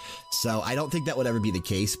fun. So I don't think that would ever be the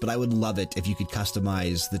case, but I would love it if you could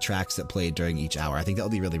customize the tracks that played during each hour. I think that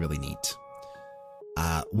would be really, really neat.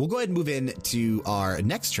 We'll go ahead and move in to our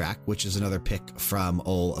next track, which is another pick from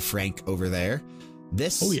old Frank over there.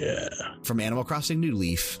 This, oh yeah, from Animal Crossing New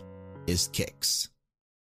Leaf, is Kicks.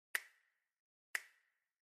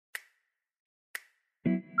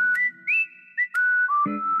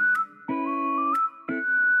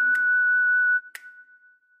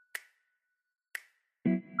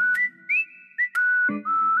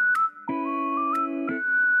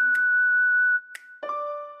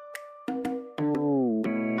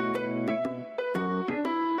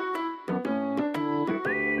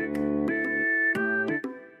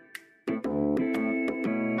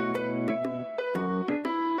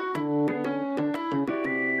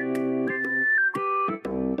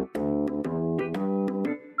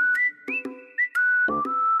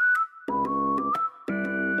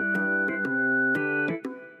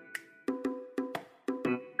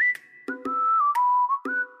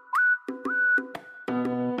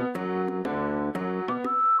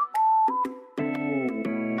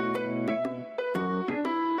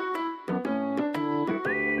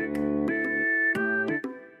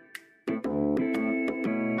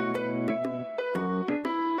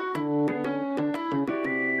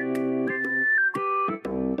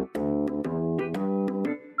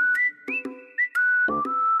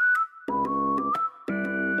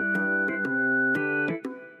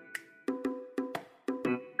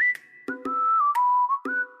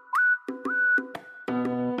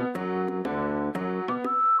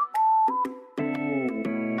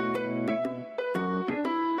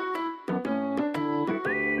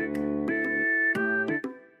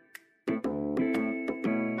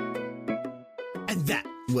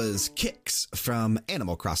 was Kix from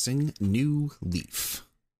Animal Crossing New Leaf.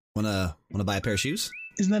 Wanna buy a pair of shoes?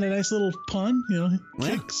 Isn't that a nice little pun? You know,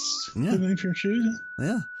 Yeah. kicks Yeah. for your shoes.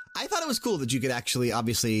 Yeah. I thought it was cool that you could actually,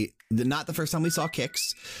 obviously, not the first time we saw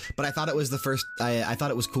Kix, but I thought it was the first, I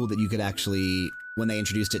thought it was cool that you could actually, when they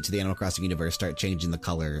introduced it to the Animal Crossing universe, start changing the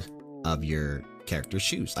color of your character's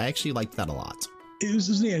shoes. I actually liked that a lot. It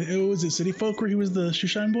was City Folk where he was the shoe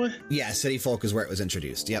shine boy? Yeah, City Folk is where it was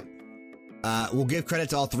introduced. Yep. We'll give credit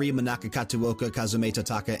to all three, Manaka Kataoka, Kazume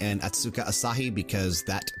Totaka, and Atsuka Asahi, because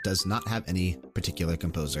that does not have any particular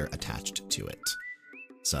composer attached to it.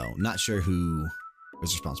 So, not sure who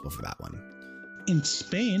was responsible for that one. In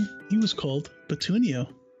Spain, he was called Petunio.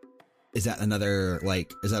 Is that another,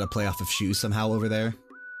 like, is that a playoff of shoes somehow over there?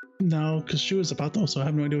 No, because shoe is zapato, so I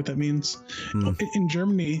have no idea what that means. Hmm. In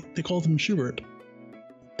Germany, they called him Schubert.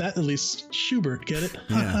 That at least Schubert, get it?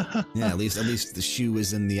 Yeah, yeah. At least the shoe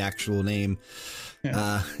is in the actual name.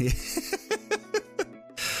 Yeah.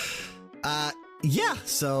 Yeah.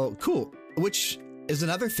 So cool. Which is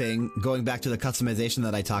another thing. Going back to the customization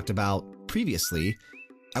that I talked about previously,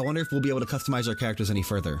 I wonder if we'll be able to customize our characters any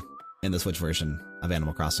further in the Switch version of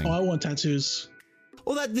Animal Crossing. Oh, I want tattoos.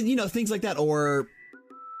 Well, that, you know, things like that, or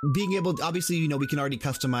being able to, obviously, you know, we can already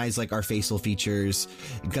customize like our facial features,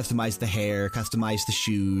 customize the hair, customize the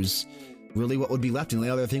shoes. Really, what would be left? And the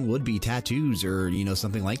other thing would be tattoos or, you know,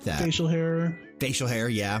 something like that. Facial hair. Facial hair,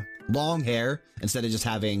 yeah. Long hair instead of just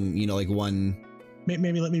having, you know, like one.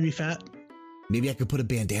 Maybe let me be fat. Maybe I could put a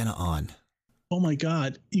bandana on. Oh my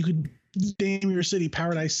God. You could name your city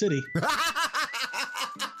Paradise City.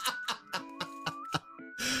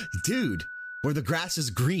 Dude, where the grass is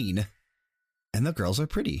green and the girls are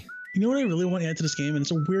pretty. You know what I really want to add to this game? And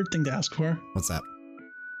it's a weird thing to ask for. What's that?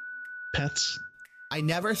 Pets. I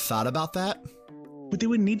never thought about that. But they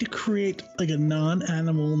would need to create like a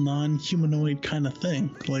non-animal, non-humanoid kind of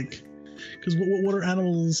thing. Like, because what are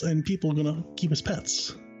animals and people going to keep as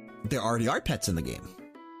pets? There already are pets in the game.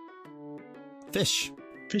 Fish.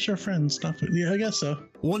 Fish are friends, not food. Yeah, I guess so.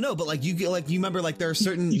 Well, no, but like you remember, like there are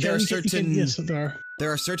certain yes, there are.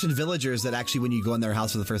 There are certain villagers that actually, when you go in their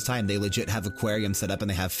house for the first time, they legit have aquariums set up and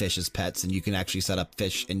they have fish as pets, and you can actually set up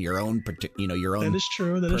fish in your own, your own That is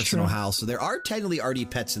true. That personal is true. house. So there are technically already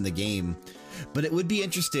pets in the game, but it would be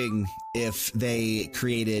interesting if they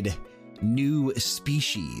created new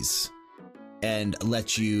species and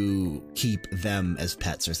let you keep them as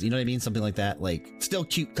pets, or you know what I mean? Something like that. Like still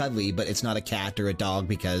cute, cuddly, but it's not a cat or a dog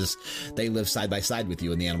because they live side by side with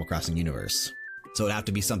you in the Animal Crossing universe. So it'd have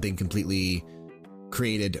to be something completely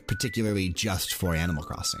created particularly just for Animal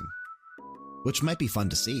Crossing, which might be fun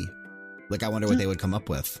to see. Like, I wonder what they would come up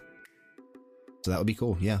with. So that would be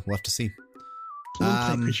cool. Yeah, we'll have to see. Little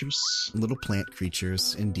plant creatures. Little plant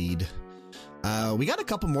creatures, indeed. We got a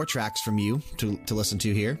couple more tracks from you to listen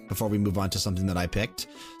to here before we move on to something that I picked.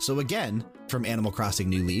 So again, from Animal Crossing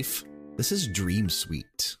New Leaf, this is Dream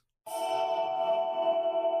Suite.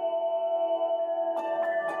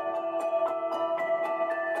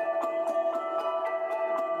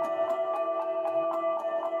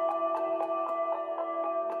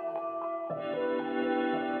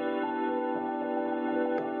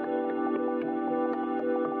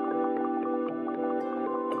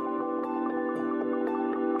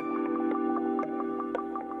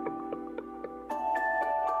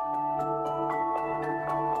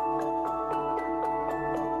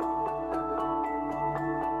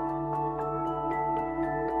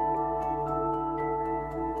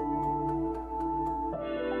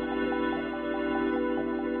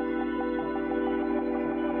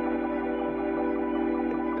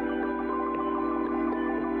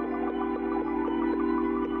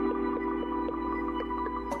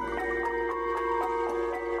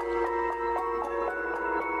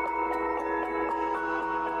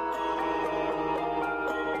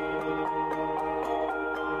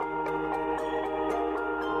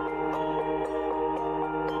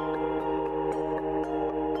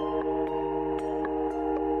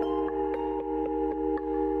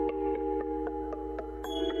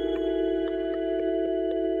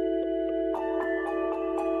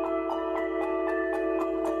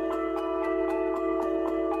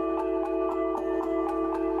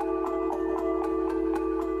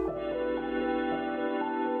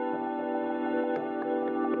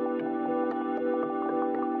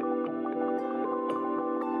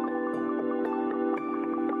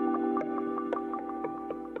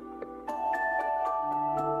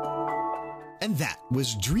 And that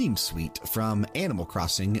was Dream Suite from Animal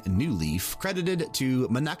Crossing New Leaf, credited to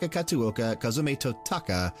Manaka Kataoka, Kazume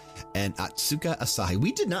Totaka, and Atsuka Asahi.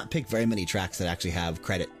 We did not pick very many tracks that actually have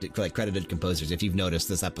credited composers, if you've noticed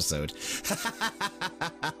this episode.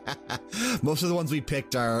 Most of the ones we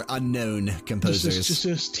picked are unknown composers.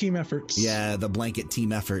 Just team efforts. Yeah, the blanket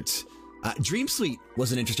team efforts. Dream Suite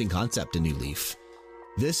was an interesting concept in New Leaf.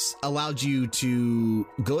 This allowed you to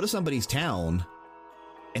go to somebody's town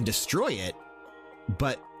and destroy it,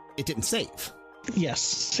 but it didn't save.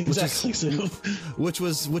 Yes, exactly. Which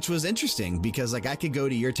was interesting because like I could go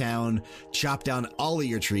to your town, chop down all of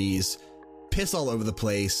your trees, piss all over the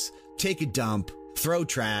place, take a dump, throw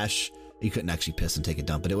trash. You couldn't actually piss and take a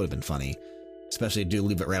dump, but it would have been funny, especially to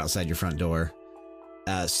leave it right outside your front door.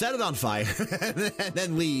 Set it on fire and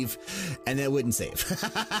then leave, and it wouldn't save.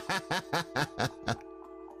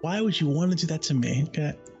 Why would you want to do that to me?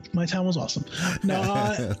 Okay. My town was awesome.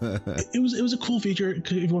 No, it was a cool feature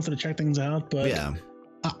if you wanted to check things out, but yeah,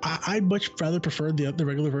 I'd much rather prefer the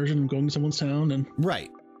regular version of going to someone's town and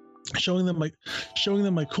showing them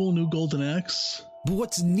my cool new golden axe. But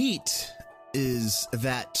what's neat is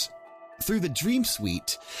that through the Dream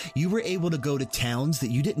Suite, you were able to go to towns that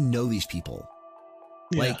you didn't know these people.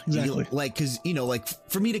 Yeah, exactly. Because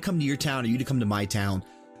for me to come to your town or you to come to my town,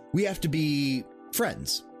 we have to be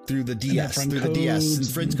friends. Through the DS, and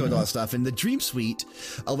friends code, all that stuff. And the Dream Suite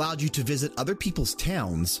allowed you to visit other people's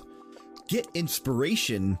towns, get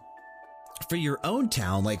inspiration for your own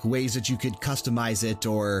town, like ways that you could customize it,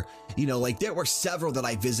 or, there were several that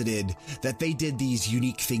I visited that they did these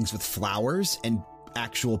unique things with flowers and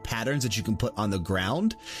actual patterns that you can put on the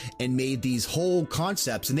ground and made these whole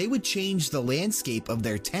concepts, and they would change the landscape of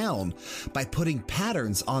their town by putting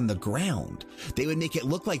patterns on the ground. They would make it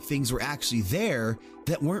look like things were actually there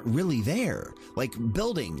that weren't really there, like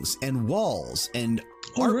buildings and walls and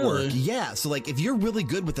artwork. Really? Yeah. So like if you're really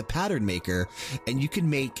good with a pattern maker and you can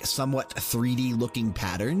make somewhat 3D looking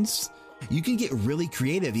patterns, you can get really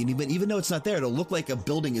creative. Even though it's not there, it'll look like a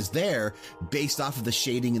building is there based off of the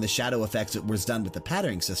shading and the shadow effects that was done with the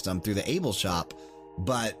patterning system through the Able Shop,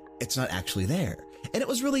 but it's not actually there. And it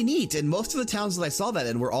was really neat. And most of the towns that I saw that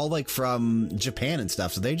in were all like from Japan and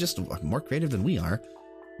stuff. So they're just more creative than we are.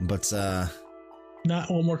 But,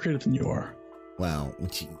 not more creative than you are. Wow.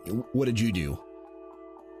 What did you do?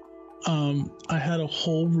 I had a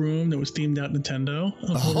whole room that was themed out Nintendo.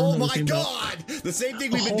 Oh my God! The same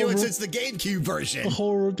thing we've been doing since the GameCube version. A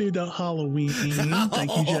whole room themed out Halloween.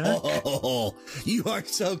 Thank you, Jack. Oh, you are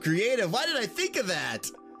so creative. Why did I think of that?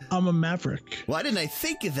 I'm a maverick. Why didn't I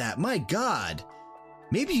think of that? My God.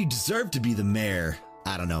 Maybe you deserve to be the mayor.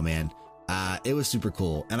 I don't know, man. It was super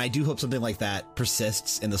cool. And I do hope something like that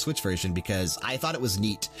persists in the Switch version, because I thought it was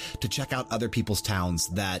neat to check out other people's towns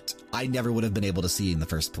that I never would have been able to see in the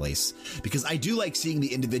first place. Because I do like seeing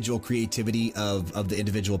the individual creativity of the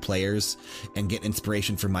individual players and get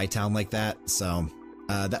inspiration from my town like that. So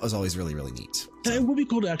that was always really, really neat. So. It would be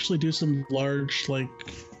cool to actually do some large, like,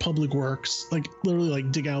 public works, like literally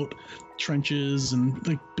like dig out trenches and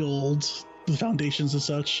like build the foundations and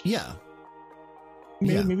such. Yeah.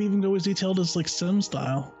 Maybe even go as detailed as like Sim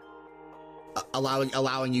style.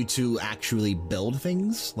 Allowing you to actually build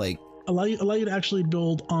things, like allow you to actually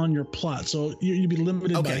build on your plot. So you'd be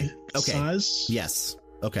limited by size. Yes.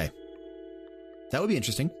 Okay. That would be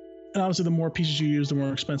interesting. And obviously, the more pieces you use, the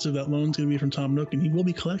more expensive that loan's going to be from Tom Nook, and he will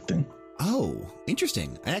be collecting. Oh,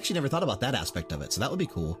 interesting. I actually never thought about that aspect of it. So that would be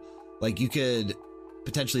cool. Like you could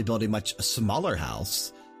potentially build a much smaller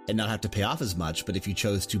house and not have to pay off as much. But if you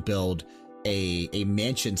chose to build a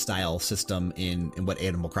mansion style system in what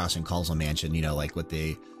Animal Crossing calls a mansion, like with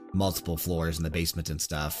the multiple floors and the basement and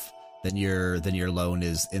stuff, then your loan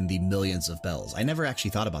is in the millions of bells. I never actually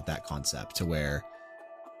thought about that concept to where,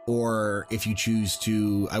 or if you choose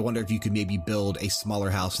to, I wonder if you could maybe build a smaller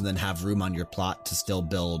house and then have room on your plot to still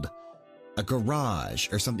build a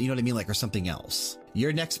garage or something, you know what I mean? Like, or something else.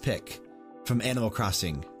 Your next pick from Animal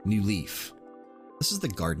Crossing New Leaf. This is the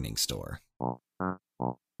gardening store.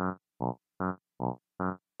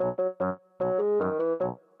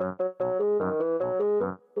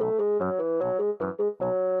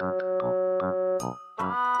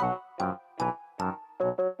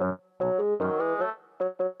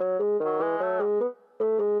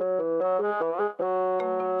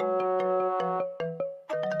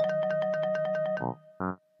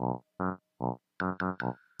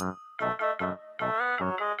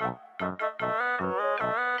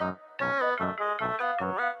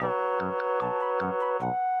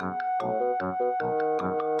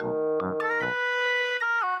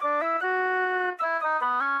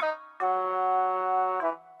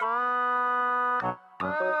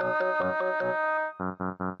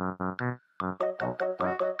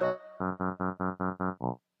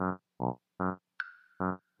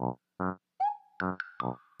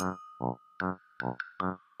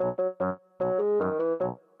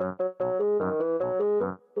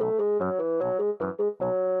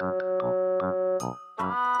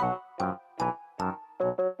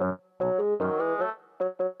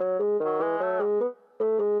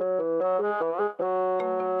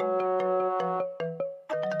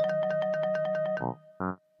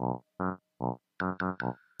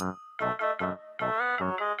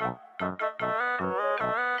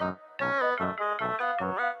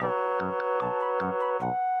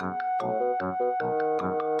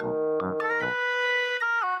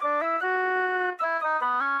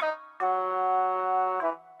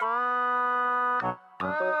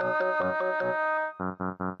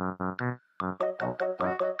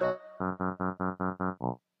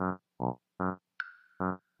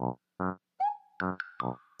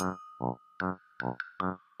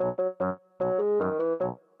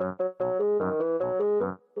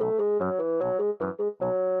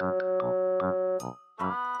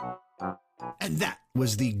 And that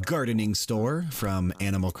was the gardening store from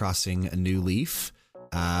Animal Crossing A New Leaf.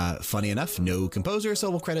 Funny enough, no composer, so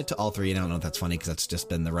we'll credit to all three. And I don't know if that's funny because that's just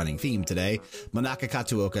been the running theme today. Manaka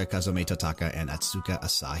Katsuoka, Kazumi Totaka, and Atsuka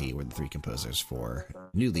Asahi were the three composers for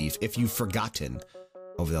New Leaf, if you've forgotten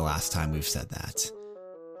over the last time we've said that.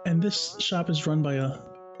 And this shop is run by a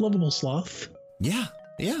lovable sloth. Yeah,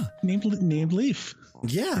 yeah. Named Leaf.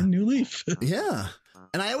 Yeah. And New Leaf. Yeah.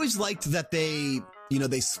 And I always liked that they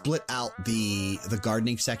split out the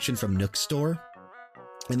gardening section from Nook's store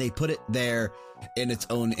and they put it there in its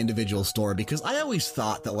own individual store, because I always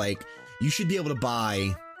thought that, like, you should be able to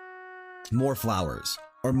buy more flowers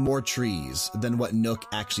or more trees than what Nook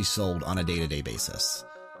actually sold on a day-to-day basis.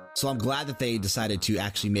 So I'm glad that they decided to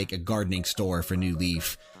actually make a gardening store for New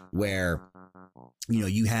Leaf where,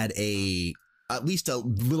 you had at least a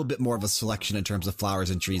little bit more of a selection in terms of flowers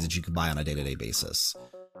and trees that you could buy on a day-to-day basis.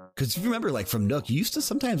 Because if you remember, like, from Nook, you used to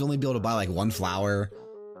sometimes only be able to buy like one flower,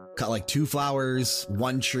 cut like two flowers,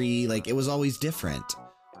 one tree. Like, it was always different.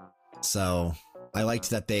 So I liked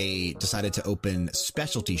that they decided to open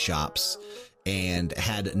specialty shops and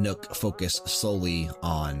had Nook focus solely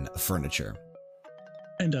on furniture.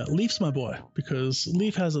 And Leaf's my boy, because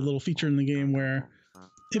Leaf has a little feature in the game where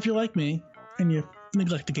if you're like me and you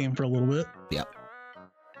neglect the game for a little bit, yep,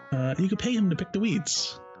 you could pay him to pick the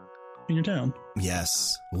weeds in your town.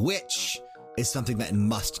 Yes, which is something that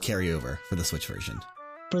must carry over for the Switch version.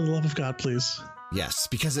 For the love of God, please. Yes,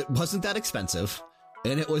 because it wasn't that expensive,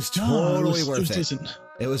 and it was totally worth it. Decent.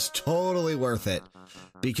 It was totally worth it,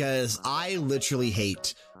 because I literally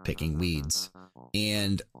hate picking weeds,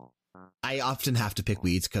 and I often have to pick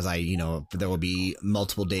weeds because there will be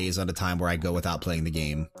multiple days at a time where I go without playing the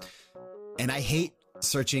game, and I hate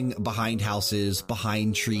searching behind houses,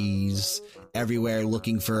 behind trees, everywhere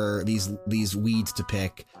looking for these weeds to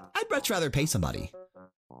pick. I'd much rather pay somebody.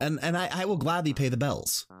 And I will gladly pay the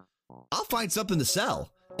bells. I'll find something to sell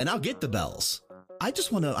and I'll get the bells. I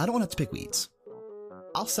don't want to have to pick weeds.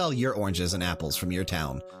 I'll sell your oranges and apples from your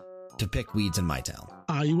town to pick weeds in my town.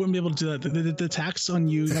 You wouldn't be able to do that. The tax on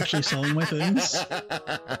you actually selling my things.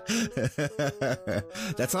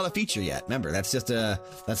 That's not a feature yet. Remember, that's just a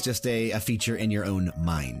feature in your own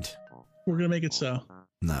mind. We're going to make it so.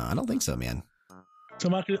 No, I don't think so, man. So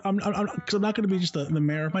I'm not going to be just the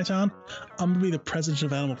mayor of my town. I'm going to be the president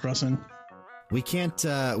of Animal Crossing. We can't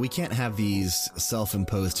have these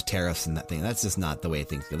self-imposed tariffs and that thing. That's just not the way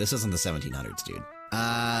things go. This isn't the 1700s, dude.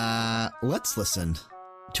 Let's listen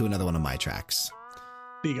to another one of my tracks.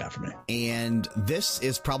 What do you got for me? And this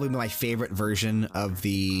is probably my favorite version of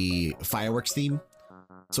the Fireworks theme.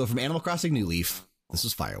 So from Animal Crossing New Leaf, this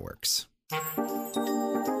is Fireworks.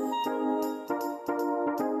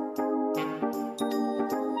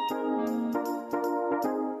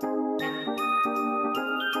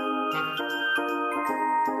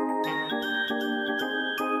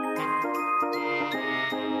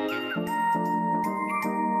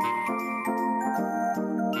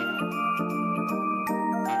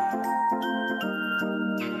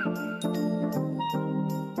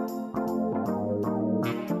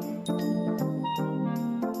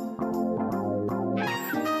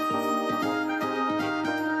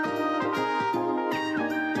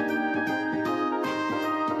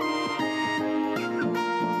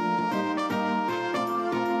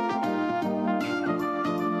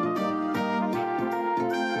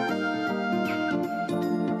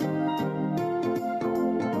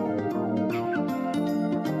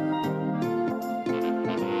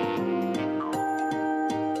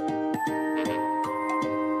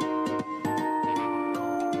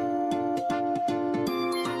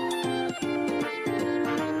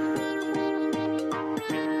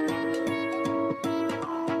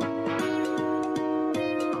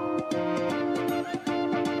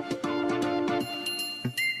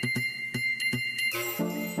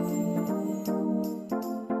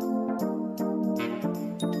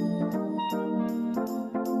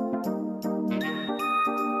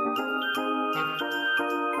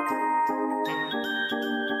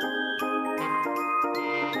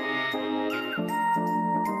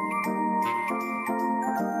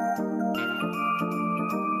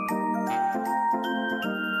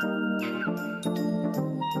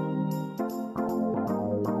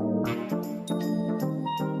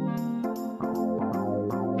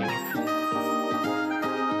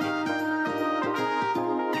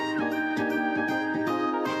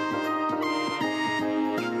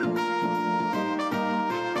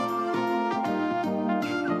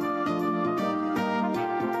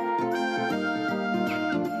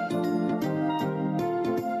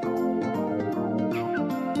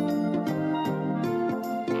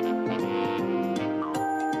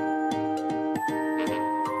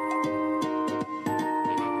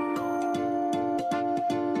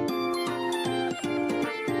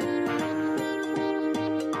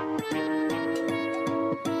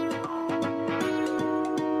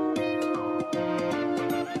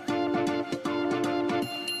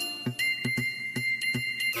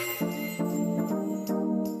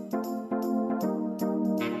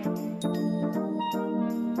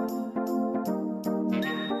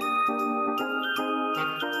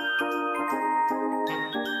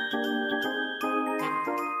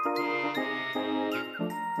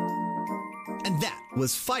 And that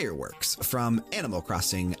was Fireworks from Animal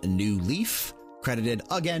Crossing New Leaf, credited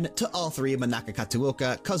again to all three, Manaka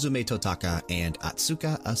Kataoka, Kazume Totaka, and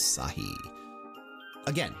Atsuka Asahi.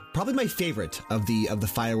 Again, probably my favorite of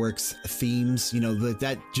the fireworks themes.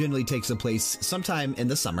 That generally takes place sometime in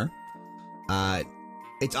the summer.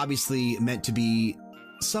 It's obviously meant to be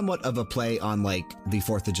somewhat of a play on like the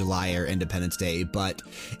 4th of July or Independence Day, but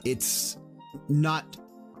it's not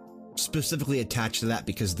specifically attached to that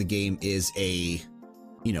because the game is it's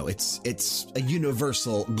a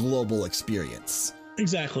universal global experience.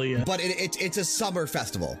 Exactly, yeah. But it's a summer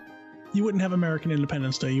festival. You wouldn't have American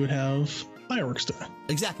Independence Day, you would have Fireworks Day.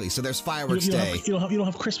 Exactly. So there's Fireworks Day. You don't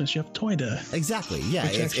have Christmas, you have Toy Day. Exactly. Yeah.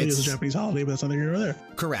 Which actually is a Japanese holiday, but that's neither here nor there.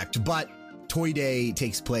 Correct. But Toy Day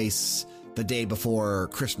takes place the day before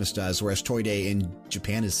Christmas does, whereas Toy Day in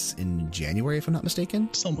Japan is in January, if I'm not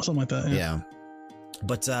mistaken. Something like that, yeah.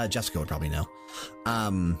 But Jessica would probably know.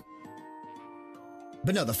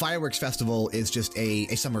 But no, the Fireworks Festival is just a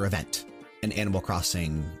summer event in Animal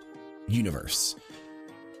Crossing universe.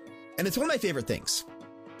 And it's one of my favorite things.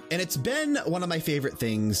 And it's been one of my favorite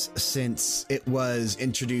things since it was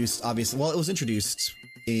introduced, obviously. Well, it was introduced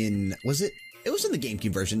in, was it? It was in the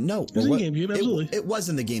GameCube version. No. It was in GameCube, absolutely. It was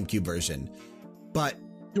in the GameCube version. But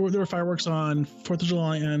there were fireworks on 4th of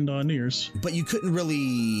July and New Year's. But you couldn't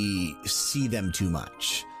really see them too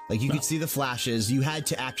much. Like, you could see the flashes. You had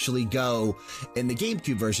to actually go, in the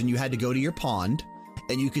GameCube version, you had to go to your pond,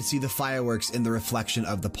 and you could see the fireworks in the reflection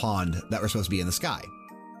of the pond that were supposed to be in the sky.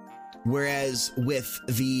 Whereas with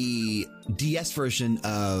the DS version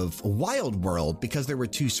of Wild World, because there were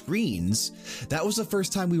 2 screens, that was the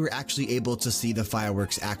first time we were actually able to see the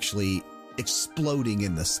fireworks actually exploding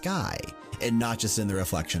in the sky and not just in the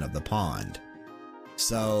reflection of the pond.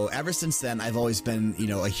 So ever since then, I've always been,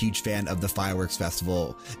 a huge fan of the Fireworks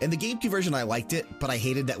Festival. In the GameCube version, I liked it, but I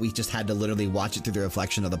hated that we just had to literally watch it through the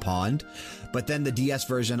reflection of the pond. But then the DS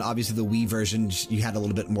version, obviously the Wii version, you had a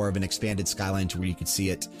little bit more of an expanded skyline to where you could see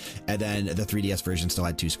it. And then the 3DS version still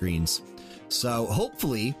had 2 screens. So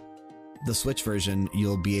hopefully the Switch version,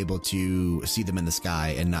 you'll be able to see them in the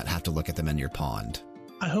sky and not have to look at them in your pond.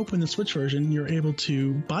 I hope in the Switch version, you're able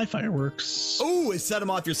to buy fireworks. Oh, and set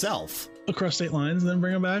them off yourself. Across state lines, and then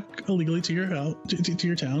bring them back illegally to your house, to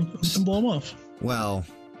your town, and blow them off. Well,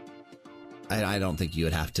 I don't think you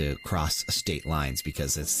would have to cross state lines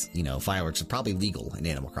because it's, fireworks are probably legal in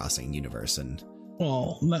Animal Crossing universe. And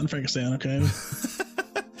well, not in Frankenstein, okay?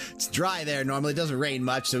 It's dry there. Normally it doesn't rain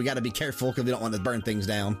much, so we got to be careful because we don't want to burn things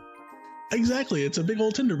down. Exactly. It's a big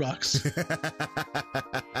old tinderbox.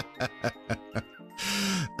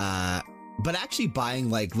 But actually buying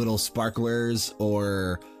like little sparklers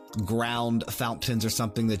or ground fountains or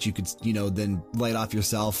something that you could, then light off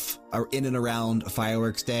yourself or in and around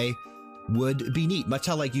Fireworks Day would be neat. Much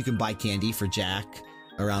how like you can buy candy for Jack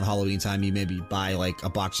around Halloween time. You maybe buy like a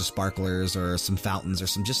box of sparklers or some fountains or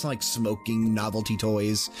some just like smoking novelty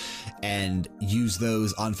toys and use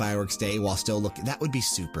those on Fireworks Day while still looking. That would be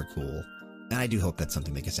super cool. And I do hope that's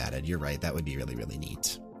something that gets added. You're right. That would be really, really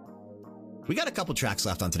neat. We got a couple tracks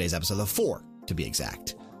left on today's episode, 4 to be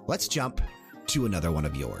exact. Let's jump to another one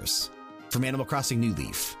of yours. From Animal Crossing New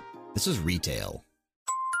Leaf, this is Retail.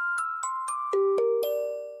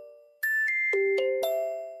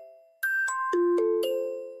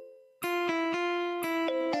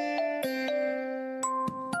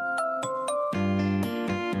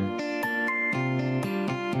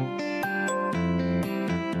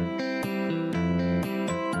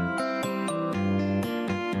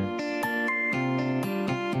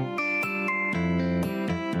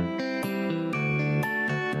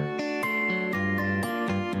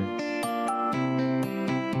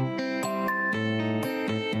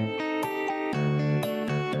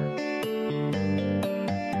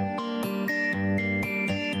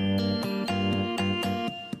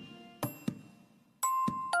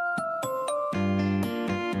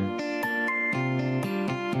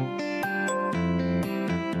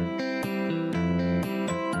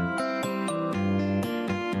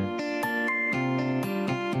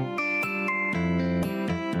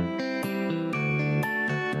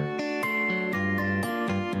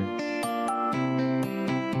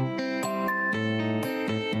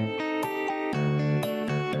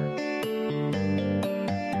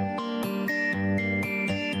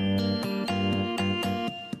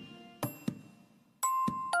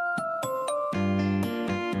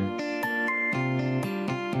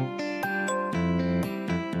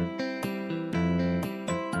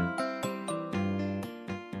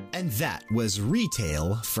 And that was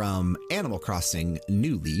Retail from Animal Crossing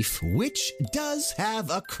New Leaf, which does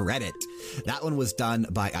have a credit. That one was done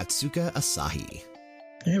by Atsuka Asahi.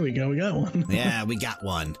 There we go. We got one. Yeah, we got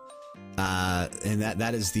one. And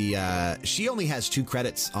that is the, she only has 2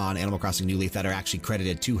 credits on Animal Crossing New Leaf that are actually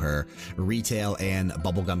credited to her, Retail and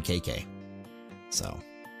Bubblegum KK. So.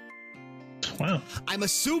 Wow. I'm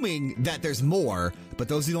assuming that there's more, but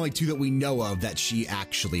those are the only 2 that we know of that she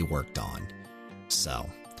actually worked on. So.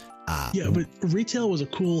 Yeah, but Retail was a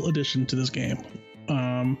cool addition to this game.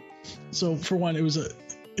 So for one, it was a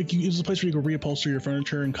place where you could reupholster your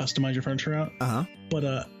furniture and customize your furniture out.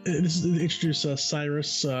 But this introduced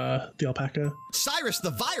Cyrus, the alpaca. Cyrus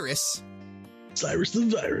the virus. Cyrus the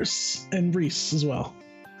virus, and Reese as well,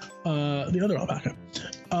 the other alpaca.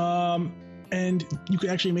 And you could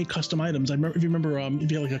actually make custom items. If you remember, if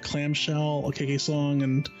you had like a clamshell, a KK song,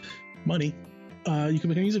 and money, you could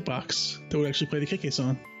make a music box that would actually play the KK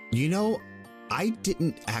song. You know, I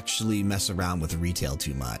didn't actually mess around with Retail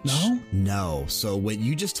too much. No? No. So when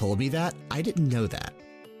you just told me that, I didn't know that.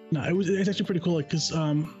 No, it's actually pretty cool. Because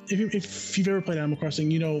if you've ever played Animal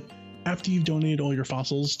Crossing, you know, after you've donated all your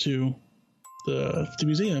fossils to the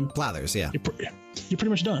museum, Blathers, yeah, you're pretty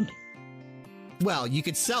much done. Well, you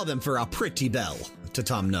could sell them for a pretty bell to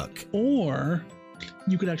Tom Nook, or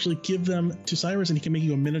you could actually give them to Cyrus, and he can make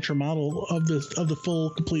you a miniature model of the full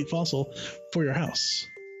complete fossil for your house.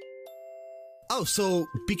 Oh, so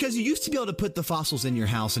because you used to be able to put the fossils in your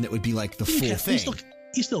house and it would be like the full thing.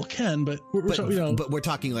 You still can, but we're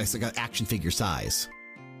talking like an action figure size.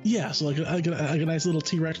 Yeah, so like a nice little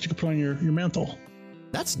T-Rex you could put on your mantle.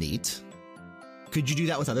 That's neat. Could you do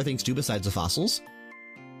that with other things too besides the fossils?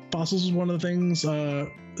 Fossils was one of the things that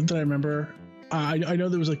I remember. I know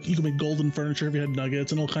there was like you could make golden furniture if you had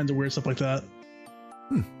nuggets and all kinds of weird stuff like that.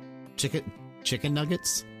 Chicken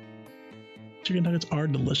nuggets? Chicken nuggets are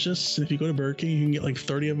delicious. And if you go to Burger King, you can get like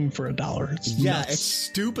 30 of them for $1. It's nuts. It's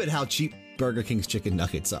stupid how cheap Burger King's chicken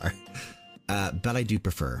nuggets are. But I do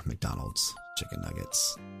prefer McDonald's chicken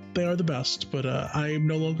nuggets. They are the best, but I'm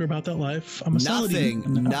no longer about that life. I'm a salad eater.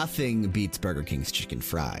 Nothing beats Burger King's chicken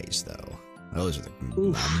fries, though. Those are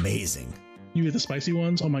amazing. You get the spicy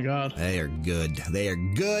ones? Oh my God. They are good. They are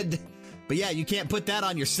good. But yeah, you can't put that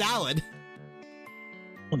on your salad.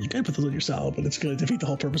 Well, you can put those on your salad, but it's going to defeat the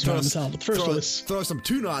whole purpose of the salad. But first, throw some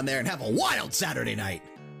tuna on there and have a wild Saturday night.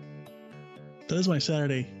 That is my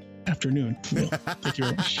Saturday afternoon. Well, thank you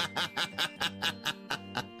very much.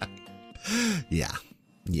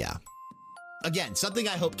 Yeah. Again, something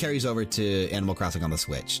I hope carries over to Animal Crossing on the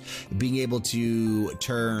Switch. Being able to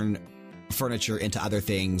turn furniture into other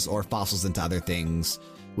things or fossils into other things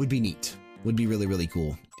would be neat. Would be really, really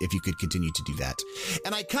cool if you could continue to do that.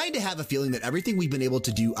 And I kind of have a feeling that everything we've been able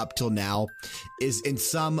to do up till now is in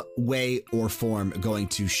some way or form going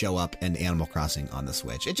to show up in Animal Crossing on the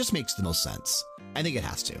Switch. It just makes the most sense. I think it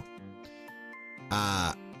has to.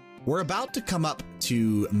 We're about to come up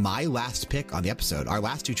to my last pick on the episode. Our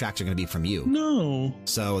last 2 tracks are going to be from you. No.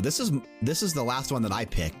 So this is the last one that I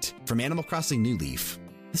picked from Animal Crossing New Leaf.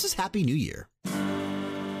 This is Happy New Year.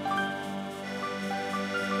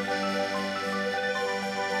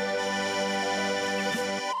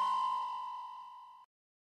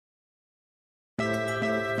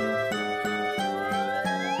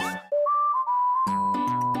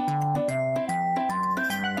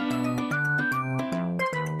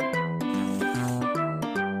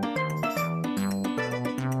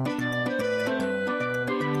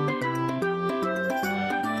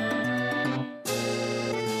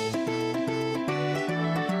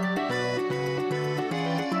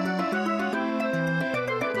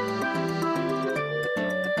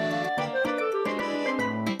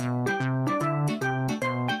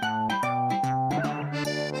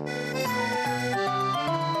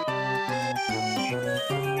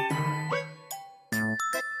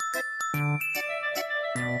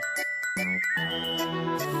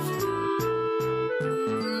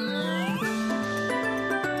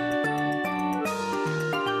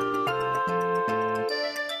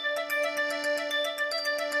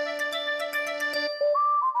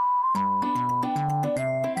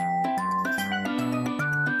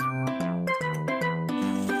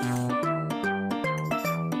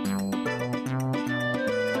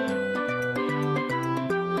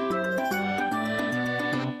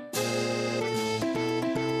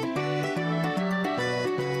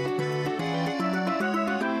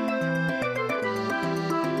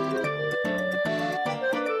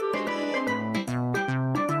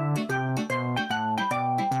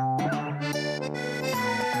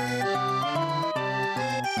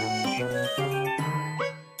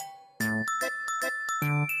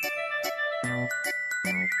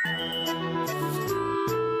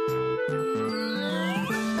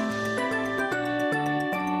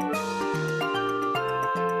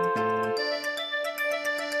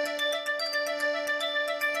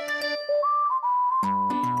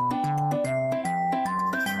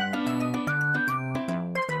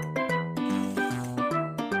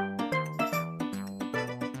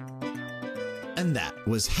 And that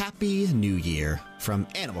was Happy New Year from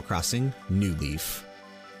Animal Crossing New Leaf.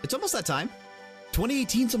 It's almost that time.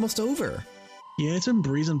 2018's almost over. Yeah, it's been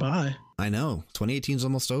breezing by. I know. 2018's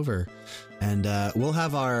almost over. And we'll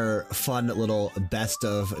have our fun little best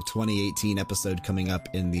of 2018 episode coming up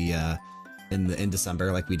in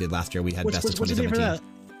December, like we did last year. We had best of 2017. What's the day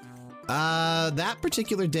for that? That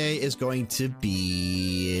particular day is going to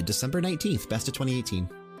be December 19th, best of 2018.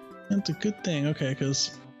 That's a good thing. Okay,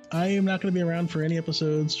 because I am not going to be around for any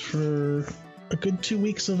episodes for a good 2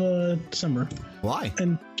 weeks of December. Why?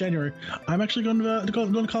 And January. I'm actually going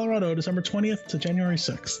to Colorado December 20th to January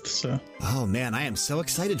 6th. So. Oh man, I am so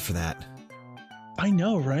excited for that. I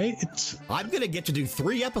know, right? I'm going to get to do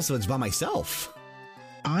 3 episodes by myself.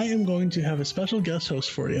 I am going to have a special guest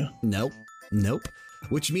host for you. Nope.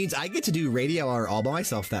 Which means I get to do Radio Hour all by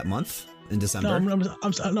myself that month in December. No,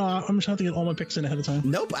 I'm just trying to get all my picks in ahead of time.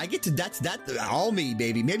 Nope, I get to, that's all me,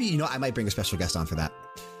 baby. Maybe, I might bring a special guest on for that.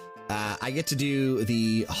 I get to do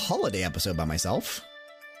the holiday episode by myself.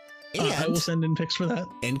 And I will send in picks for that.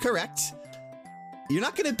 Incorrect. You're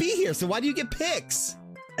not going to be here, so why do you get picks?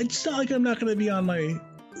 It's not like I'm not going to be on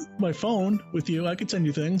my phone with you. I could send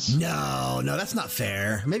you things. No, that's not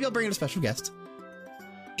fair. Maybe I'll bring in a special guest.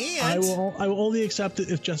 And I will only accept it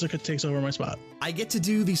if Jessica takes over my spot. I get to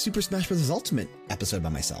do the Super Smash Bros. Ultimate episode by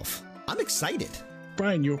myself. I'm excited.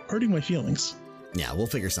 Brian, you're hurting my feelings. Yeah, we'll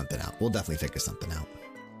figure something out. We'll definitely figure something out.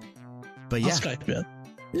 But yeah. I'll Skype it.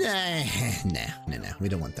 Nah. We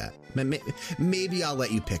don't want that. Maybe I'll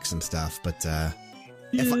let you pick some stuff, but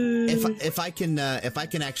if I can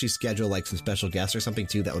actually schedule like some special guests or something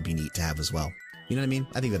too, that would be neat to have as well. You know what I mean?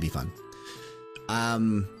 I think that'd be fun.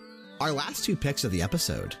 Our last 2 picks of the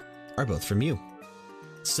episode are both from you.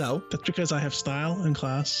 So that's because I have style and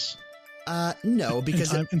class. No,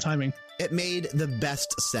 because and timing. It made the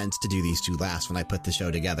best sense to do these 2 last when I put the show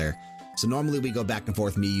together. So normally we go back and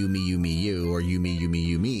forth, me, you, or you,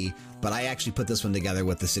 me. But I actually put this one together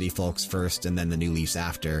with the City Folks first and then the New Leafs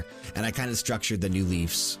after. And I kind of structured the New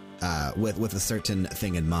Leafs with a certain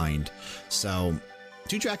thing in mind. So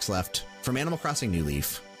 2 tracks left from Animal Crossing New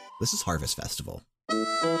Leaf. This is Harvest Festival.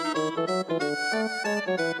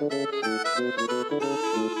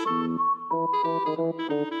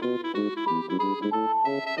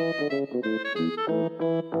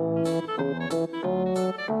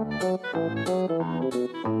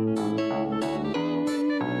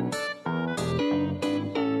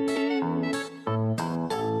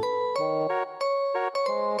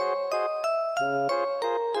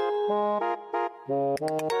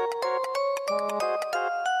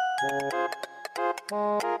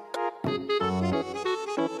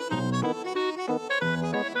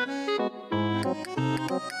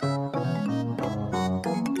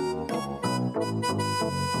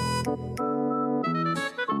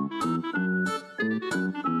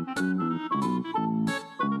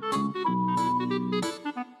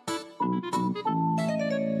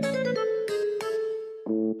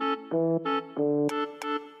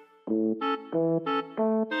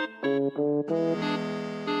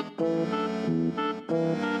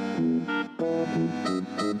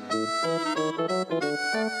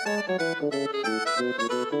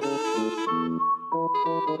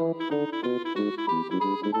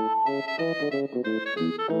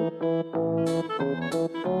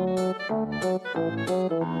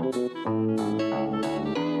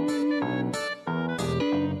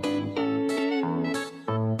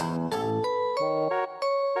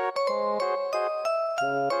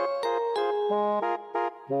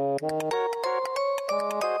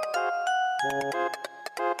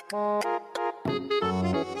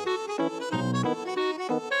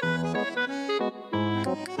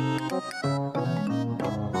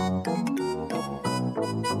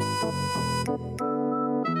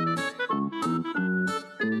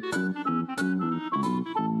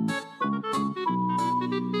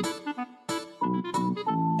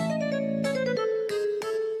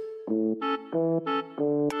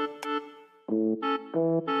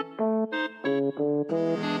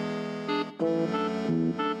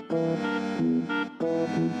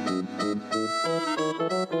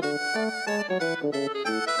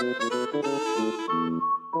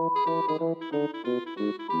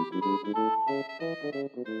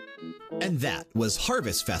 And that was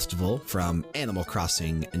Harvest Festival from Animal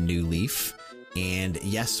Crossing New Leaf. And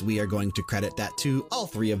yes, we are going to credit that to all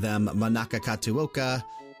 3 of them, Manaka Kataoka,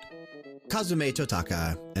 Kazume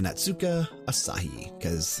Totaka, and Atsuka Asahi,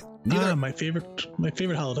 because my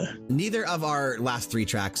favorite holiday. Neither of our last 3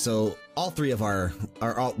 tracks, so all 3 of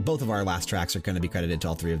both of our last tracks are going to be credited to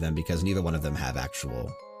all 3 of them because neither one of them have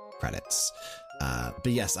actual credits.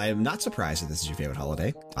 But yes, I am not surprised that this is your favorite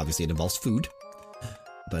holiday. Obviously, it involves food.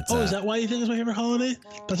 But is that why you think it's my favorite holiday?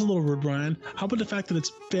 That's a little rude, Brian. How about the fact that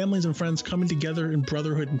it's families and friends coming together in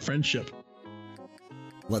brotherhood and friendship?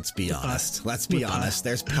 Let's be honest. Let's be honest.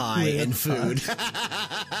 There's pie and food.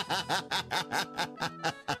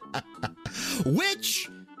 Which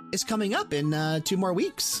is coming up in 2 more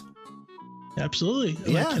weeks.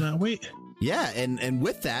 Absolutely. Yeah. I cannot wait. Yeah, and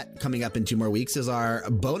with that, coming up in 2 more weeks is our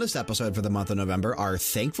bonus episode for the month of November, our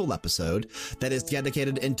thankful episode that is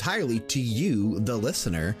dedicated entirely to you, the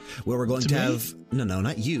listener, where we're going to have... No,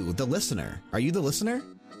 not you, the listener. Are you the listener?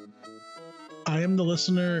 I am the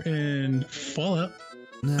listener in Fallout.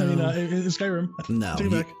 No. I mean, in Skyrim. No,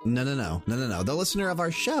 Take it back. No. The listener of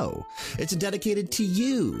our show. It's dedicated to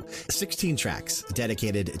you. 16 tracks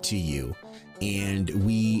dedicated to you. And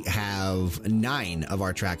we have 9 of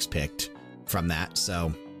our tracks picked from that.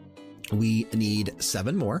 So we need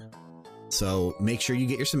 7 more. So make sure you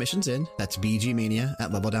get your submissions in. That's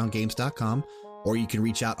bgmania@leveldowngames.com. Or you can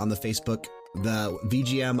reach out on the Facebook, the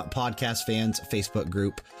VGM Podcast Fans Facebook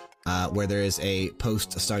group, where there is a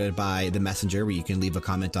post started by the Messenger where you can leave a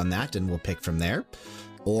comment on that and we'll pick from there.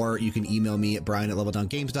 Or you can email me at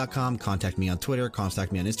brian@leveldowngames.com, contact me on Twitter,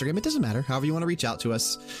 contact me on Instagram. It doesn't matter. However you want to reach out to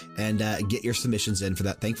us and get your submissions in for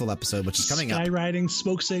that thankful episode, which is coming up. Skywriting,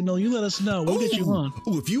 smoke signal, you let us know. We'll get you on.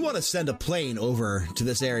 Ooh, if you want to send a plane over to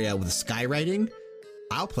this area with skywriting,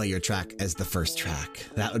 I'll play your track as the first track.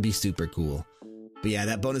 That would be super cool. But yeah,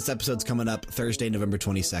 that bonus episode's coming up Thursday, November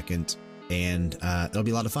 22nd, and it'll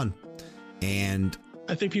be a lot of fun. And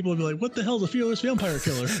I think people will be like, what the hell is a fearless vampire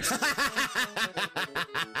killer?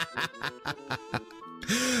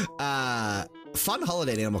 Fun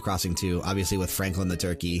holiday in Animal Crossing too, obviously with Franklin the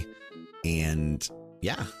turkey. And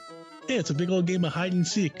yeah. Yeah, it's a big old game of hide and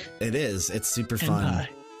seek. It is. It's super fun.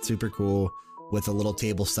 Super cool. With a little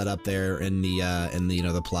table set up there in the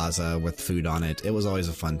the plaza with food on it. It was always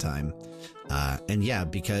a fun time. And yeah,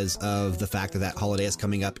 because of the fact that holiday is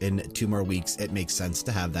coming up in 2 more weeks, it makes sense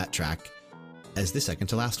to have that track as the second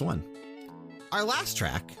to last one. Our last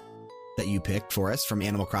track that you picked for us from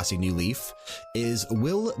Animal Crossing New Leaf is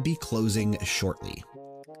We'll Be Closing Shortly.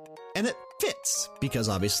 And it fits because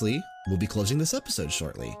obviously we'll be closing this episode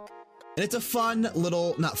shortly. And it's a fun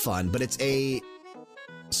little, not fun, but it's a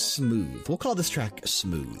smooth. We'll call this track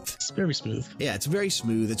smooth. It's very smooth. Yeah, it's very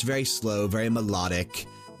smooth. It's very slow, very melodic.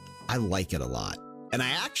 I like it a lot. And I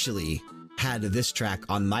actually had this track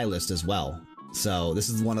on my list as well. So this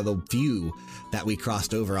is one of the few that we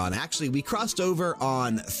crossed over on. Actually, we crossed over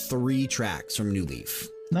on 3 tracks from New Leaf.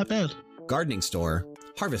 Not bad. Gardening Store,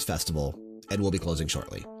 Harvest Festival, and We'll Be Closing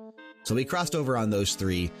Shortly. So we crossed over on those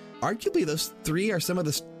 3. Arguably, those 3 are some of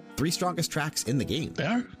the 3 strongest tracks in the game. They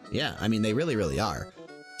are? Yeah, I mean, they really, really are.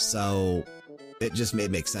 So it just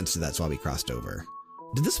make sense to that's why we crossed over.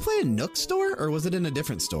 Did this play in Nook's store or was it in a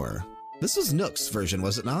different store? This was Nook's version,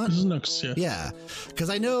 was it not? This is Nook's, yeah. Yeah,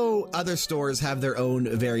 because I know other stores have their own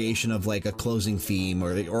variation of like a closing theme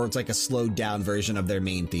or it's like a slowed down version of their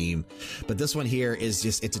main theme. But this one here is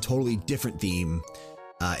just, it's a totally different theme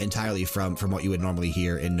entirely from what you would normally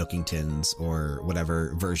hear in Nookington's or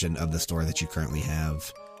whatever version of the store that you currently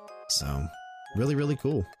have. So really, really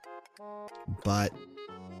cool. But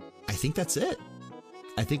I think that's it.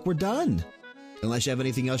 I think we're done. Unless you have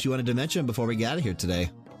anything else you wanted to mention before we get out of here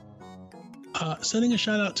today. Sending a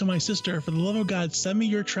shout out to my sister. For the love of God, send me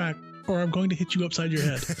your track or I'm going to hit you upside your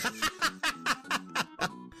head.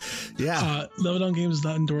 Yeah. Level Down Games does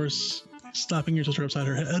not endorse slapping your sister upside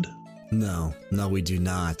her head. No, we do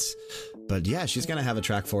not. But yeah, she's going to have a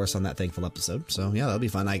track for us on that thankful episode. So yeah, that'll be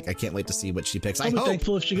fun. I can't wait to see what she picks. I'll be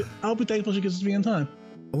thankful she gets to be on time.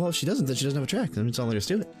 Well, if she doesn't, then she doesn't have a track. Then it's all there is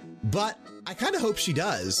to it. But I kind of hope she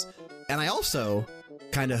does. And I also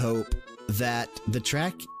kind of hope that the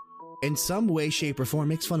track in some way, shape, or form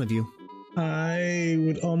makes fun of you. I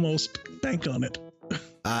would almost bank on it.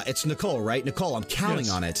 It's Nicole, right? Nicole, I'm counting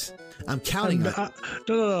on it. I'm counting on it.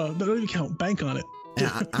 No, don't even count. Bank on it.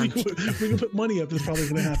 Yeah, we can put money up. It's probably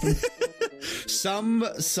going to happen.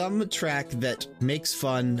 Some track that makes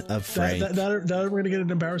fun of Frank. That we're going to get an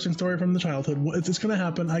embarrassing story from the childhood. It's going to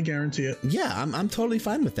happen. I guarantee it. Yeah, I'm totally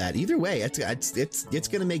fine with that. Either way, it's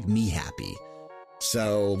going to make me happy.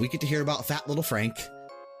 So we get to hear about fat little Frank.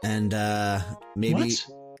 And maybe... What?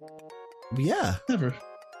 Yeah. Never.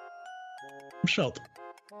 I'm Schelt.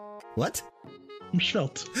 What? I'm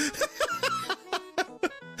Schelt.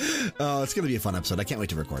 Oh, it's going to be a fun episode. I can't wait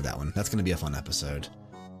to record that one. That's going to be a fun episode.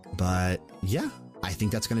 But yeah, I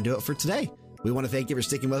think that's going to do it for today. We want to thank you for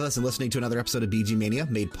sticking with us and listening to another episode of BG Mania,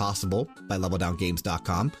 made possible by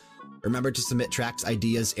LevelDownGames.com. Remember to submit tracks,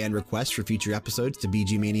 ideas, and requests for future episodes to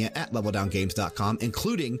bgmania@leveldowngames.com,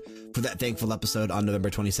 including for that thankful episode on November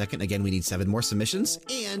 22nd. Again, we need 7 more submissions,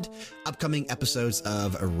 and upcoming episodes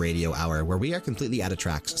of Radio Hour, where we are completely out of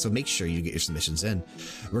tracks, so make sure you get your submissions in.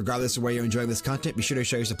 Regardless of where you're enjoying this content, be sure to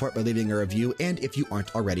show your support by leaving a review, and if you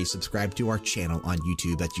aren't already, subscribe to our channel on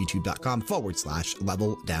YouTube. That's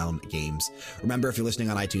youtube.com/leveldowngames. Remember, if you're listening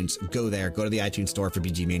on iTunes, go there, go to the iTunes store for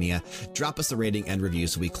BG Mania, drop us a rating and review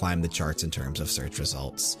so we climb the charts in terms of search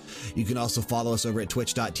results. You can also follow us over at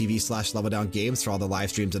twitch.tv/leveldowngames for all the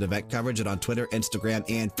live streams and event coverage, and on Twitter, Instagram,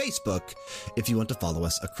 and Facebook if you want to follow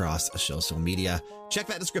us across social media. Check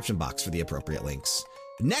that description box for the appropriate links.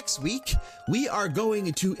 Next week, we are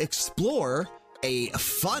going to explore a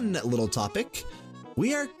fun little topic.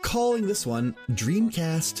 We are calling this one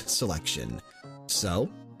Dreamcast Selection. So,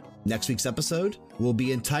 next week's episode will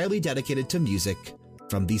be entirely dedicated to music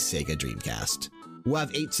from the Sega Dreamcast. We'll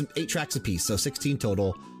have 8 tracks apiece, so 16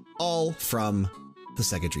 total, all from the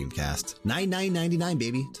Sega Dreamcast. $99.99,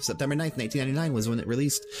 baby. September 9th, 1999 was when it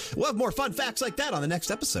released. We'll have more fun facts like that on the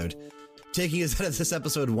next episode. Taking us out of this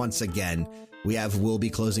episode once again, we have We'll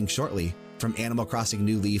Be Closing Shortly from Animal Crossing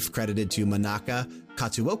New Leaf, credited to Manaka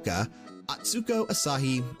Katsuoka, Atsuko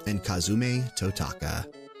Asahi, and Kazume Totaka.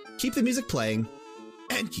 Keep the music playing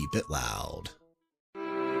and keep it loud.